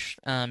much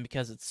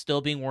because it's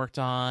still being worked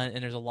on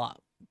and there's a lot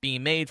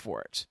being made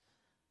for it.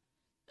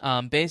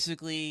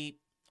 Basically,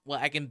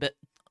 what I can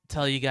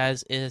tell you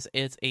guys is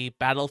it's a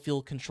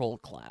battlefield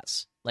controlled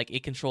class. Like,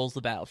 it controls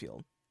the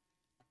battlefield.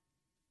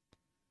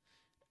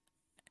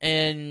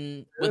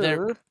 And with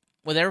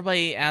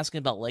everybody asking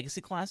about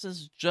legacy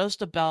classes,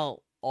 just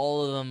about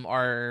all of them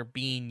are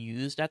being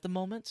used at the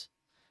moment.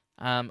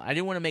 I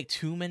didn't want to make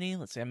too many.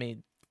 Let's say I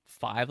made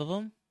 5 of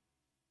them.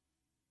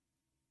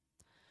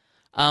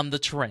 The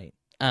terrain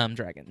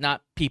dragon,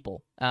 not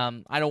people.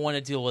 I don't want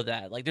to deal with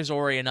that. Like, there's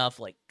already enough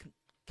like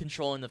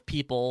controlling the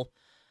people.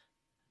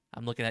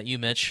 I'm looking at you,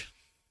 Mitch.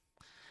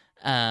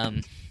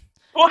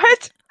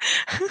 What?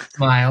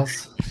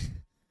 Miles.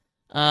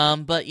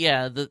 But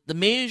yeah, the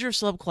major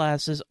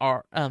subclasses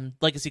are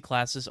legacy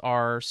classes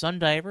are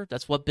Sundiver.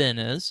 That's what Ben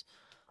is.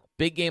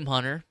 Big Game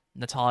Hunter,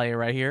 Natalia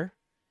right here.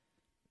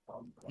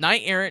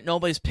 Knight Errant,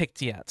 nobody's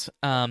picked yet.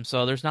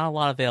 So there's not a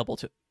lot available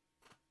to.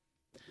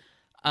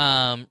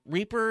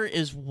 Reaper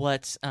is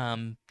what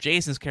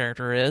Jason's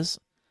character is.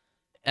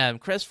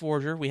 Crest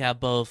Forger, we have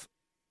both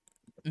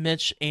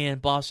Mitch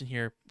and Boston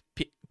here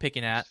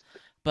picking at.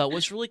 But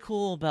what's really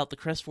cool about the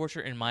Crest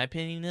Forger, in my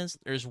opinion, is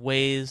there's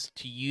ways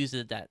to use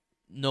it that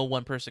no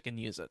one person can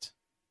use it.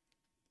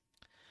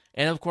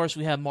 And of course,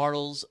 we have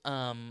Martel's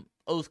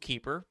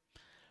Oathkeeper,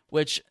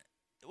 which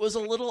was a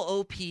little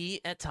OP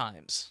at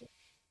times.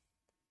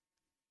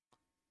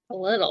 A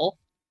little?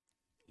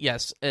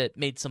 Yes, it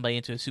made somebody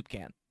into a soup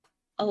can.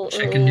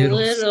 Chicken noodle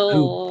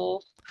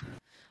little.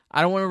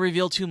 I don't want to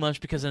reveal too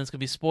much because then it's going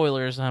to be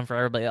spoilers for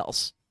everybody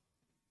else.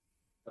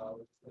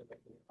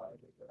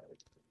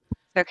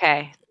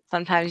 Okay.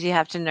 Sometimes you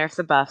have to nerf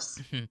the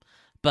buffs.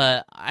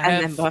 But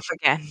and then buff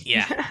again.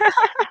 Yeah.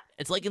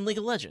 It's like in League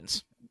of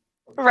Legends.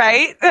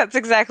 Right? That's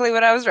exactly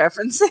what I was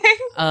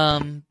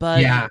referencing.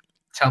 But yeah,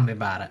 tell me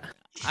about it.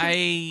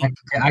 I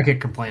could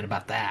complain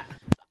about that.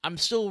 I'm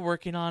still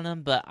working on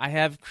them, but I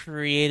have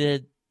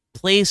created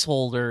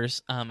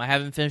placeholders. I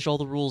haven't finished all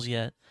the rules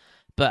yet,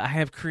 But I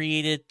have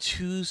created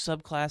 2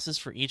 subclasses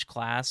for each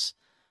class.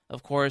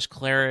 Of course,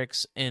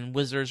 clerics and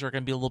wizards are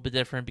going to be a little bit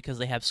different because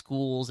they have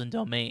schools and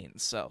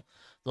domains. So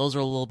those are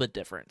a little bit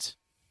different.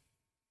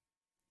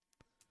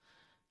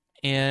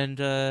 And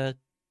I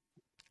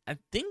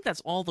think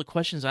that's all the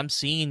questions I'm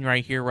seeing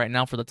right here, right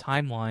now for the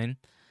timeline.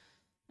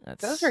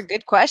 Those were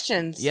good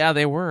questions. Yeah,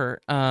 they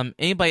were.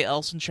 Anybody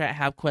else in chat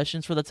have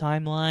questions for the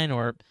timeline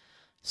or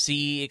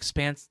see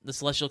the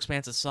Celestial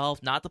Expanse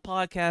itself? Not the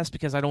podcast,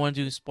 because I don't want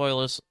to do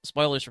spoilers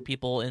for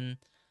people in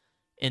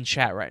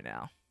chat right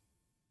now.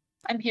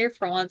 I'm here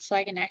for once, so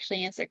I can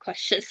actually answer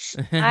questions.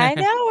 I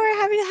know, we're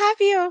happy to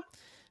have you.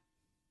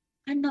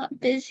 I'm not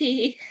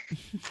busy.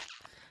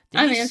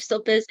 I'm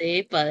still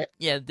busy, but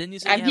yeah. Didn't you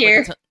say I'm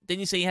here?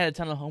 Didn't you say you had a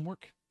ton of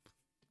homework?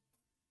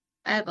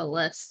 I have a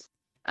list.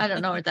 I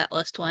don't know where that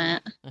list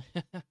went.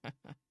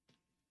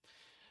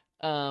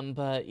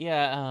 But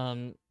yeah.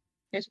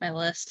 Here's my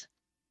list.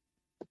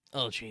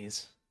 Oh,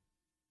 jeez.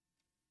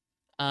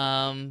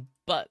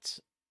 But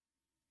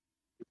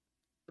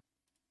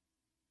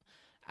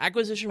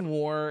Acquisition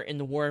War and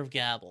the War of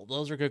Gabble.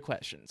 Those are good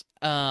questions.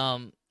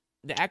 The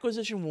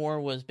Acquisition War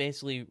was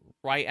basically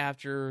right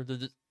after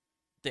the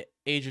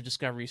Age of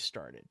Discovery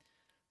started.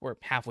 We're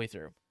halfway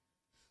through.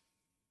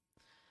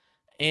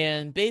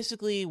 And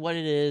basically what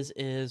it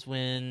is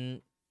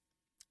when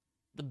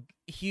the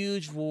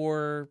huge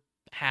war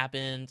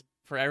happened,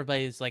 for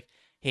everybody's like,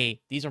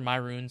 hey, these are my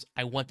runes.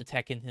 I want the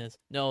tech in his.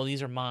 No,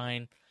 these are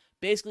mine.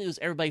 Basically, it was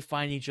everybody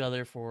finding each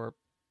other for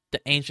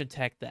the ancient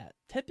tech that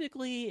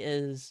typically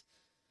is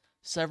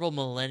several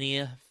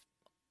millennia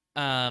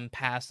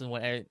past than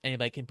what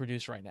anybody can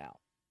produce right now.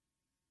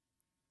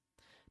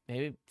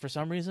 Maybe for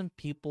some reason,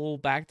 people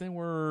back then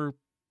were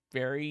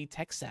very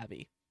tech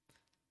savvy.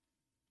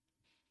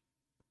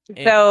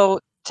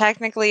 So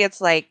technically,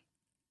 it's like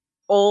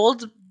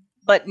old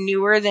but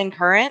newer than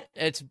current.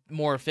 It's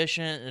more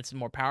efficient. It's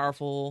more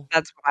powerful.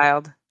 That's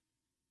wild.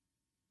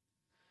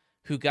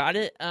 Who got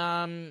it?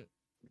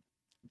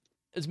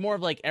 It's more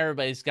of like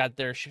everybody's got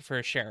their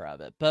fair share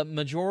of it, but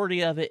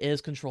majority of it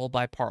is controlled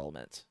by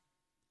Parliament.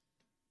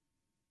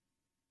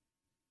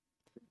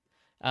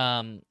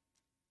 I'm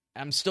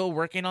still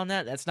working on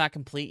that. That's not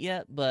complete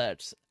yet,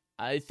 but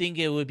I think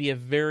it would be a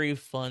very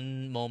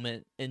fun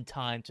moment in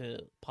time to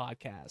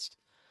podcast.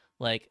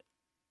 Like,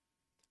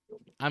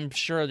 I'm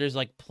sure there's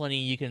like plenty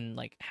you can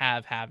like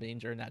have happening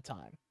during that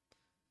time.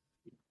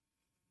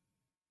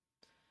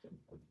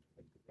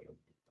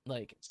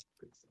 Like,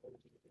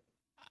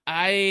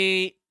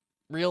 I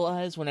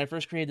realized when I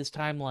first created this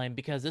timeline,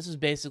 because this is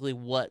basically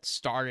what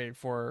started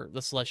for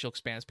the Celestial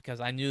Expanse, because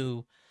I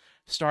knew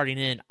starting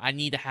in, I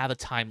need to have a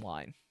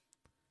timeline.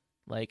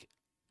 Like,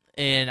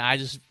 and I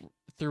just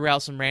threw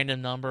out some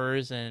random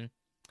numbers, and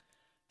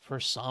for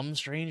some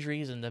strange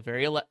reason, the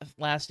very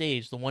last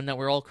age, the one that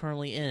we're all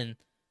currently in,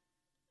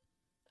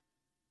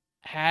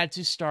 had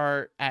to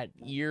start at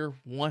year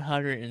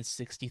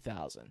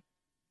 160,000.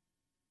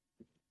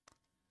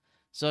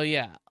 So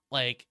yeah,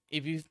 like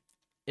if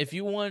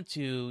you want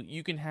to,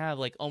 you can have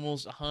like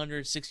almost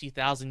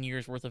 160,000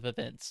 years worth of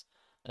events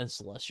in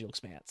Celestial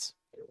Expanse.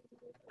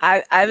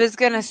 I was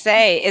gonna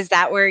say, is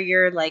that where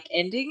you're like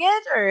ending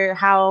it, or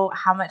how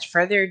much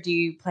further do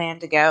you plan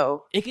to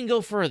go? It can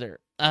go further,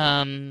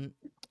 but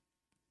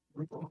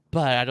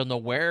I don't know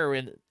where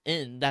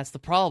in. That's the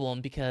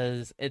problem,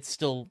 because it's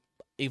still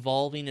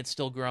evolving, it's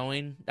still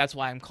growing. That's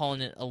why I'm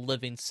calling it a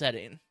living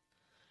setting,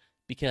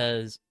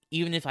 because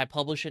even if I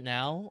publish it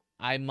now,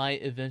 I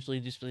might eventually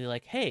just be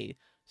like, hey,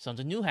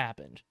 something new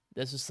happened.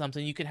 This is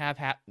something you can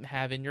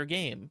have in your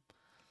game.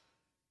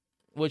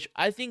 Which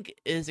I think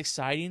is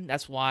exciting.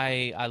 That's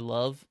why I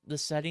love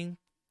this setting.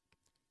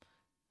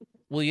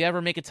 Will you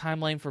ever make a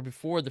timeline for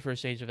before the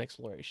first age of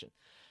exploration?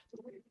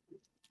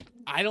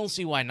 I don't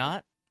see why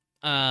not.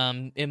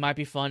 It might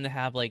be fun to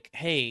have like,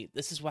 hey,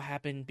 this is what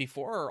happened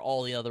before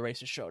all the other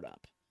races showed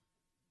up.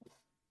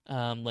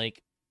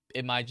 Like,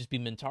 it might just be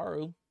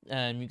Mentaru.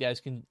 You guys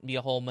can be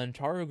a whole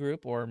Mentaru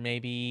group, or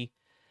maybe,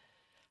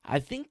 I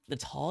think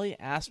Natalia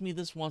asked me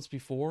this once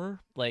before,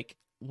 like,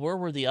 where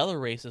were the other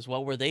races?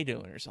 What were they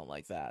doing, or something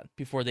like that,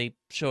 before they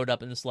showed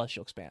up in the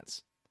Celestial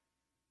Expanse?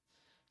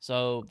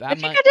 So that I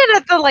think I did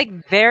at the like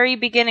very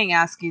beginning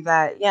ask you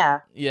that.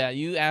 Yeah. Yeah,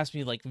 you asked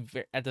me like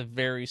at the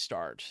very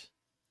start.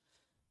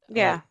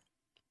 Yeah. Like,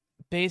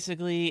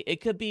 basically,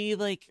 it could be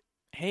like,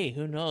 hey,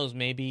 who knows?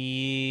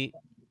 Maybe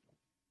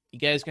you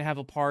guys can have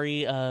a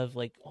party of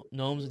like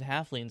gnomes and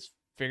halflings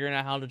figuring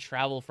out how to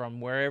travel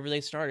from wherever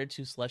they started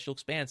to Celestial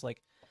Expanse.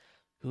 Like,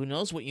 who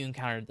knows what you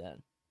encountered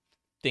then?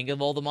 Think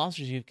of all the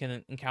monsters you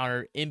can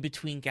encounter in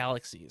between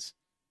galaxies.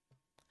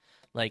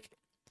 Like,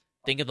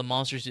 think of the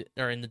monsters that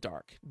are in the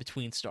dark,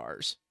 between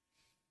stars.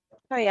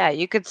 Oh yeah,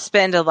 you could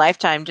spend a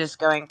lifetime just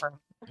going from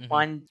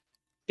one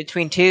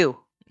between two.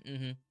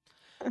 Mm-hmm.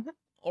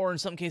 Or in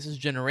some cases,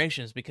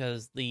 generations,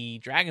 because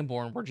the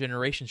Dragonborn were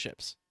generation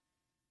ships.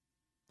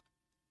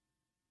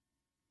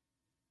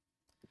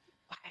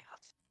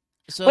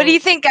 So, what do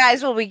you think,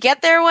 guys? Will we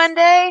get there one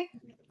day?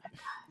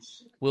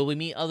 Will we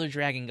meet other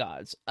dragon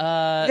gods?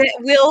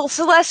 Will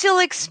Celestial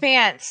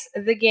Expanse,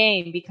 the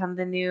game, become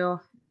the new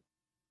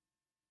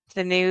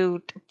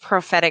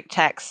prophetic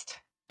text?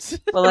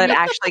 Will it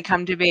actually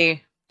come to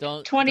be?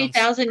 Don't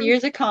 20,000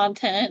 years of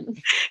content.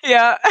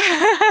 Yeah.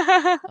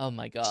 Oh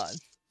my god.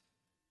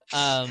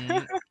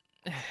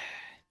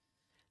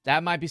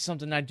 That might be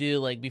something I do.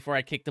 Like before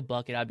I kick the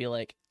bucket, I'd be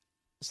like,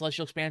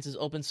 Celestial Expanse is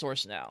open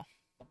source now.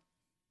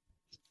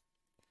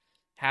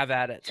 Have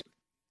at it.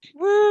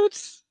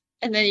 Woot.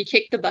 And then you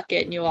kick the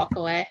bucket and you walk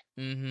away.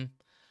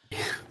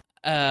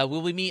 Mm-hmm.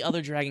 Will we meet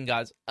other dragon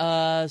gods?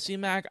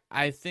 C-Mac,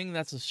 I think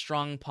that's a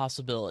strong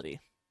possibility.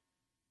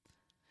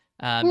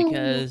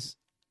 Because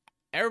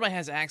everybody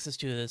has access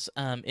to this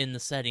in the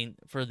setting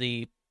for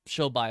the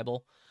show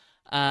Bible.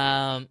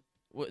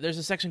 There's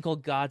a section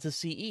called Gods of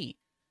CE.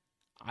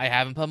 I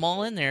haven't put them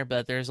all in there,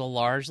 but there's a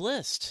large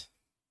list.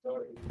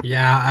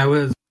 Yeah, I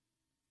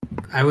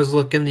was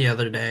looking the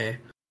other day.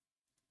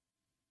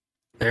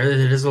 There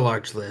it is, a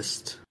large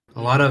list.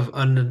 A lot of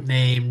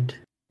unnamed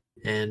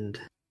and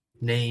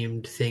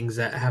named things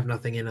that have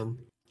nothing in them.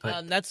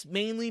 But That's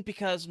mainly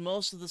because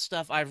most of the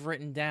stuff I've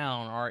written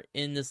down are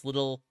in this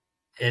little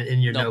in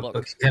your notebook.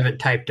 notebooks, you haven't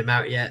typed them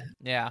out yet.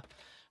 Yeah.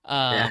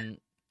 Yeah.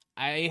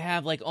 I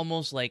have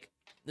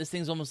this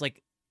thing's almost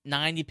like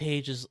 90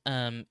 pages.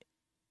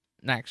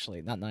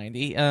 Actually, not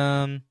 90.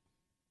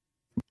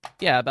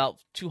 Yeah,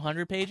 about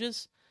 200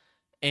 pages,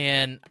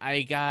 and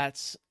I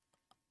got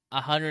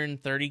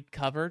 130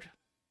 covered.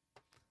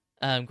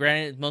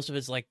 Granted, most of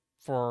it's like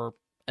for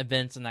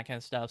events and that kind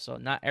of stuff, so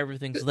not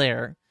everything's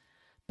there,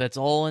 but it's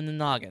all in the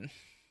noggin.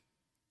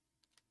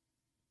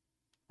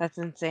 That's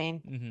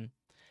insane. Mm-hmm.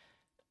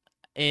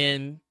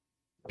 And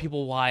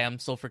people, why I'm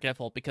so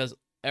forgetful, because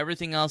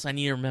everything else I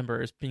need to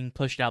remember is being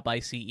pushed out by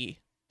CE.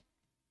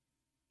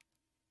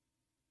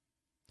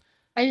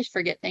 I just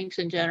forget things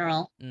in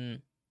general.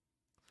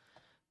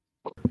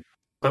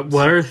 But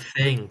what are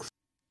things?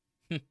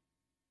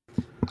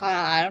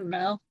 I don't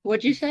know.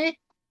 What'd you say?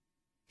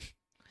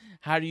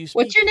 How do you speak?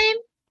 What's your name?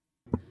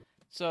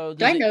 So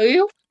Do I know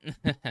you?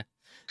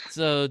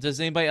 So does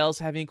anybody else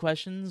have any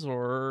questions,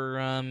 or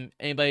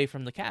anybody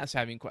from the cast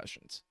have any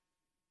questions?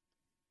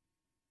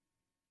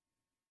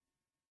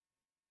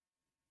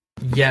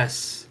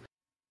 Yes.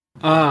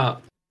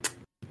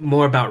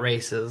 More about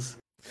races.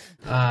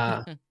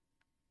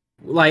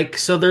 Like,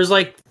 so there's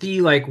like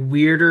the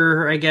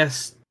weirder, I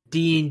guess,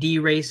 D&D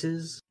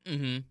races.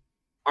 Mm-hmm.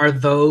 Are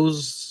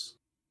those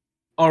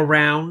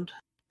around?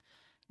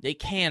 They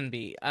can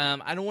be.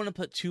 I don't want to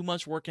put too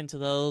much work into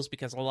those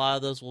because a lot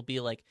of those will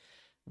be like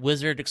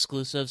Wizard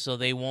exclusive, so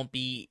they won't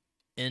be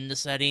in the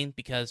setting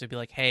because it'd be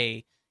like,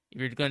 hey, if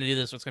you're going to do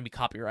this, it's going to be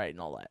copyright and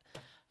all that.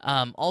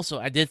 Also,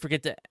 I did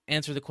forget to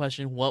answer the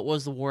question, what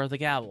was the War of the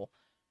Gavel?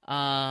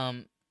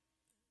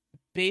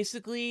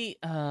 Basically,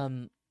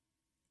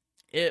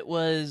 it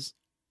was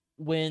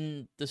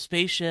when the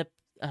spaceship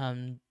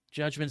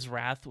Judgment's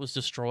Wrath was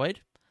destroyed.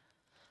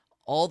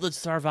 All the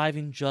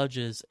surviving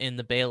judges and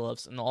the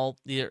bailiffs and all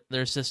their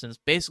assistants,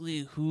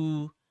 basically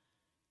who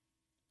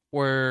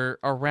were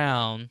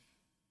around,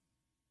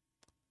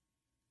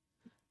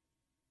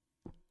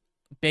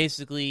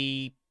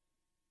 basically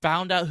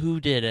found out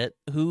who did it,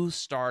 who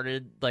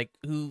started,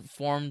 who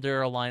formed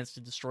their alliance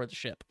to destroy the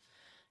ship,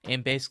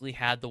 and basically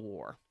had the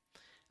war.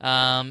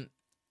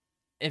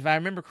 If I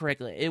remember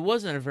correctly, it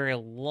wasn't a very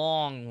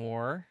long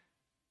war.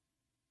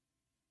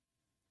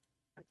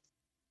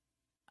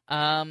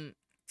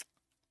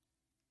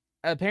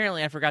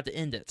 Apparently I forgot to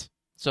end it.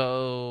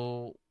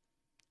 So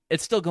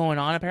it's still going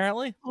on,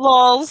 apparently.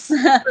 Lols.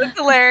 That's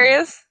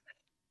hilarious.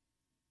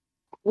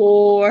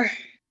 War.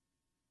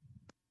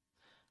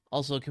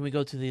 Also, can we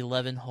go to the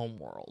 11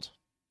 homeworld?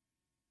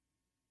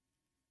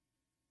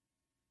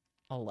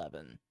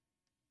 11.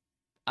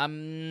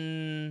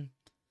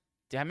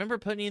 Did I remember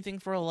putting anything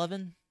for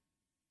 11?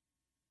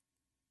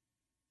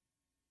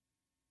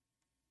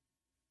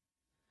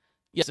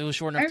 Yes, it was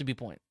short enough to be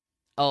point.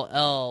 Oh,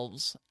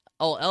 elves.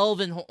 Oh,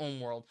 Elven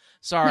homeworld.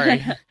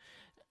 Sorry.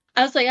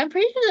 I was like, I'm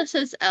pretty sure that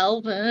says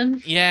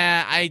Elven.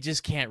 Yeah, I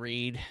just can't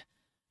read.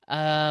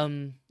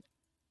 11.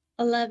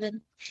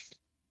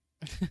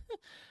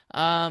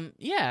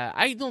 Yeah,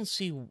 I don't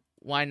see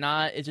why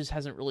not. It just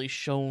hasn't really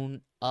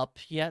shown up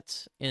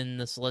yet in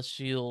the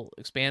Celestial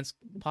Expanse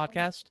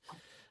podcast.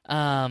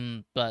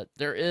 But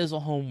there is a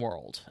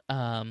homeworld.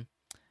 I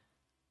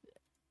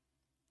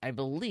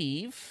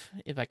believe,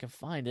 if I can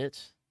find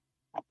it.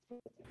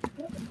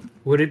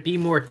 Would it be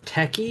more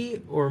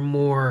techie or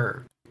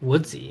more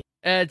woodsy?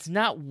 It's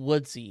not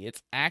woodsy.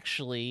 It's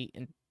actually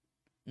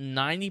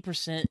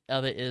 90%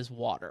 of it is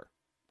water.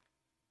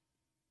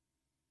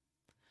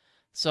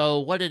 So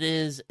what it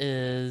is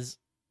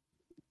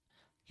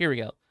here we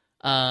go.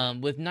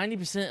 With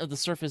 90% of the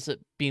surface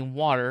being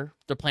water,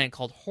 the planet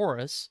called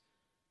Horus,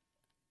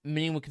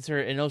 many would consider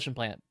it an ocean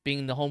planet.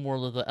 Being the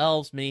homeworld of the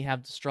elves, many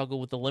have to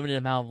struggle with the limited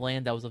amount of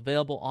land that was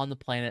available on the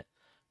planet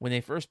when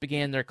they first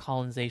began their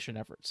colonization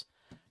efforts.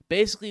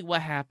 Basically,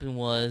 what happened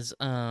was,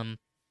 I'm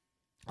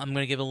going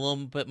to give a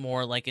little bit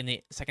more like in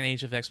the Second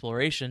Age of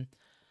Exploration.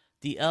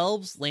 The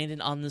elves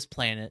landed on this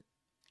planet,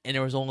 and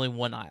there was only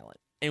one island.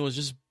 It was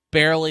just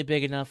barely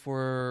big enough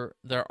for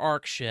their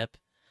Ark ship,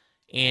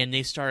 and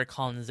they started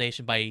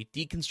colonization by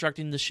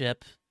deconstructing the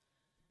ship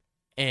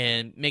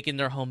and making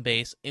their home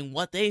base. And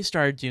what they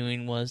started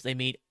doing was they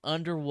made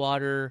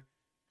underwater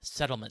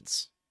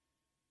settlements,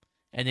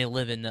 and they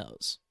live in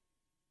those.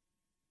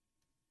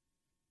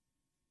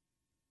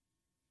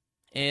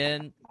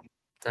 And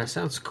That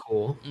sounds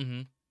cool.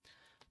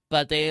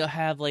 but they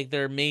have like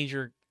their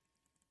major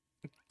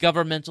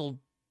governmental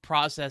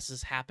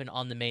processes happen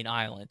on the main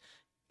island.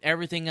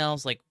 Everything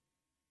else, like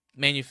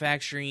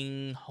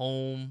manufacturing,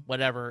 home,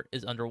 whatever,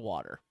 is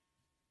underwater.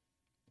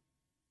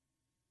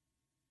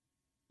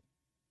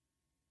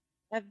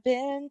 I've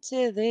been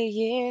to the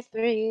year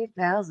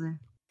 3000.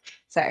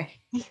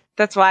 Sorry.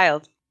 That's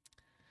wild.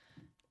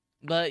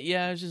 But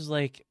yeah, it's just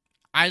like,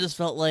 I just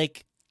felt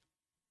like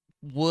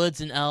woods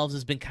and elves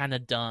has been kind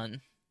of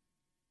done.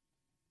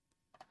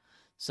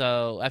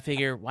 So I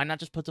figure, why not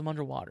just put them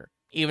underwater?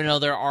 Even though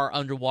there are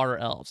underwater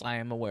elves, I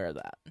am aware of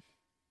that.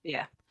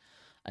 Yeah.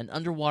 An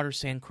underwater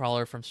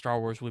sandcrawler from Star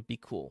Wars would be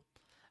cool.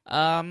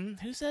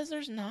 Who says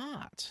there's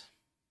not?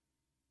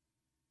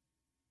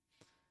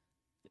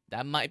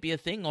 That might be a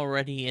thing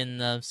already in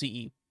the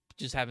CE.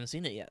 Just haven't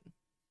seen it yet.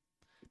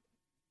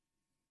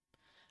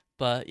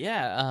 But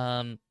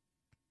yeah,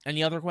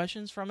 any other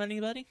questions from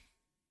anybody?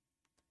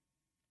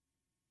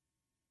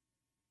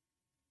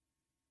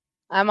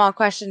 I'm all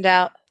questioned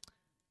out.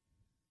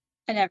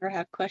 I never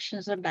have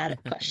questions. I'm bad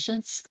at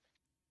questions.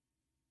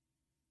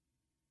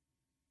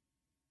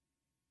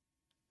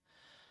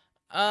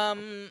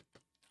 On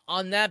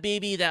that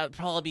baby, that would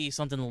probably be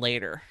something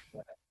later.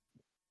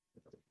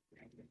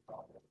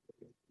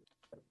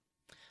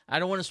 I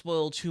don't want to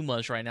spoil too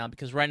much right now,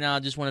 because right now I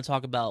just want to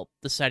talk about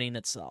the setting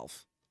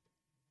itself.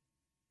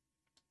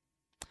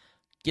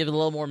 Give it a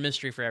little more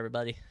mystery for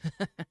everybody.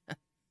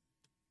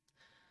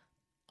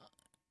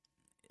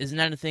 Isn't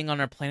that a thing on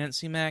our planet,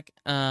 C-Mac?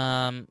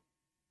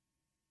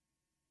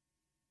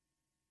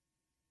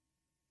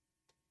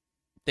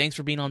 Thanks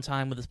for being on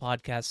time with this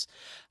podcast.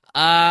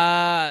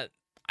 I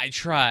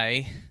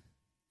try.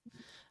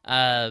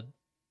 There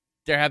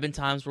have been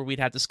times where we'd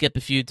have to skip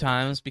a few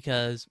times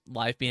because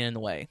life being in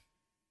the way.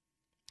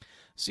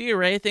 See you,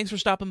 Ray. Thanks for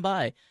stopping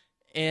by.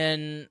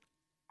 And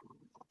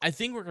I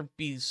think we're going to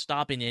be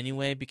stopping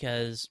anyway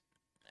because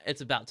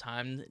it's about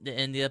time to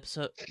end the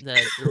episode,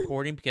 the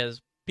recording, because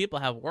people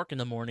have work in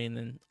the morning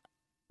and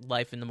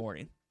life in the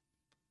morning.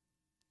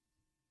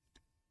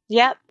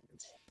 Yep.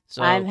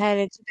 So I'm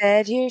headed to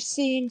bed here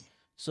soon.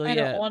 So I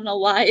yeah. don't want to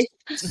lie.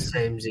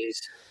 Samesies.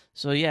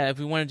 So yeah, if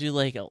we want to do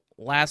like a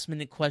last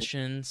minute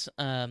questions,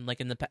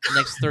 like in the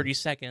next 30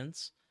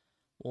 seconds,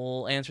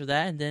 we'll answer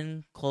that and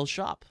then close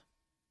shop.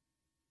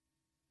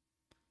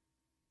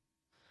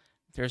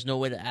 There's no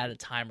way to add a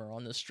timer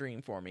on the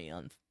stream for me,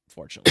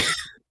 unfortunately.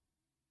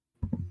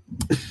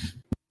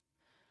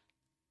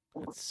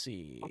 Let's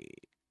see.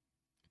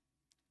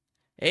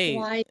 Hey.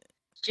 Why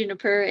is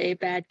Juniper a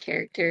bad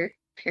character?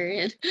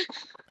 Period.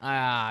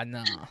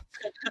 No.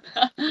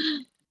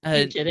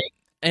 I'm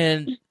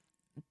kidding.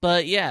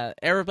 But yeah,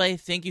 everybody,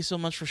 thank you so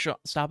much for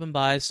stopping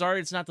by. Sorry,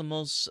 it's not the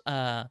most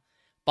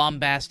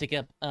bombastic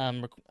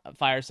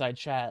fireside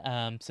chat,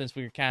 since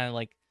we were kind of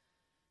like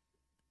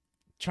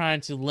trying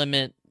to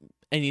limit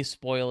any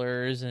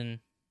spoilers. And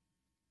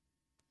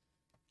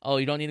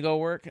you don't need to go to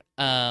work.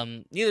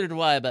 Neither do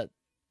I, but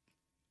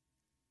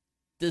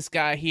this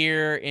guy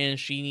here, and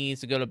she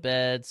needs to go to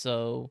bed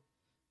so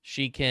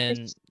she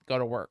can go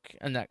to work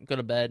and not go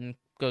to bed and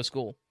go to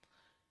school.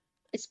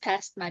 It's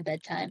past my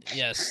bedtime.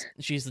 Yes,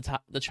 she's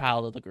the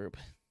child of the group.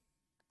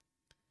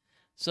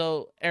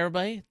 So,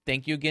 everybody,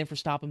 thank you again for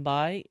stopping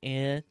by,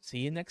 and see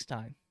you next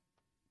time.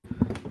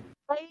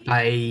 Bye.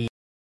 Bye.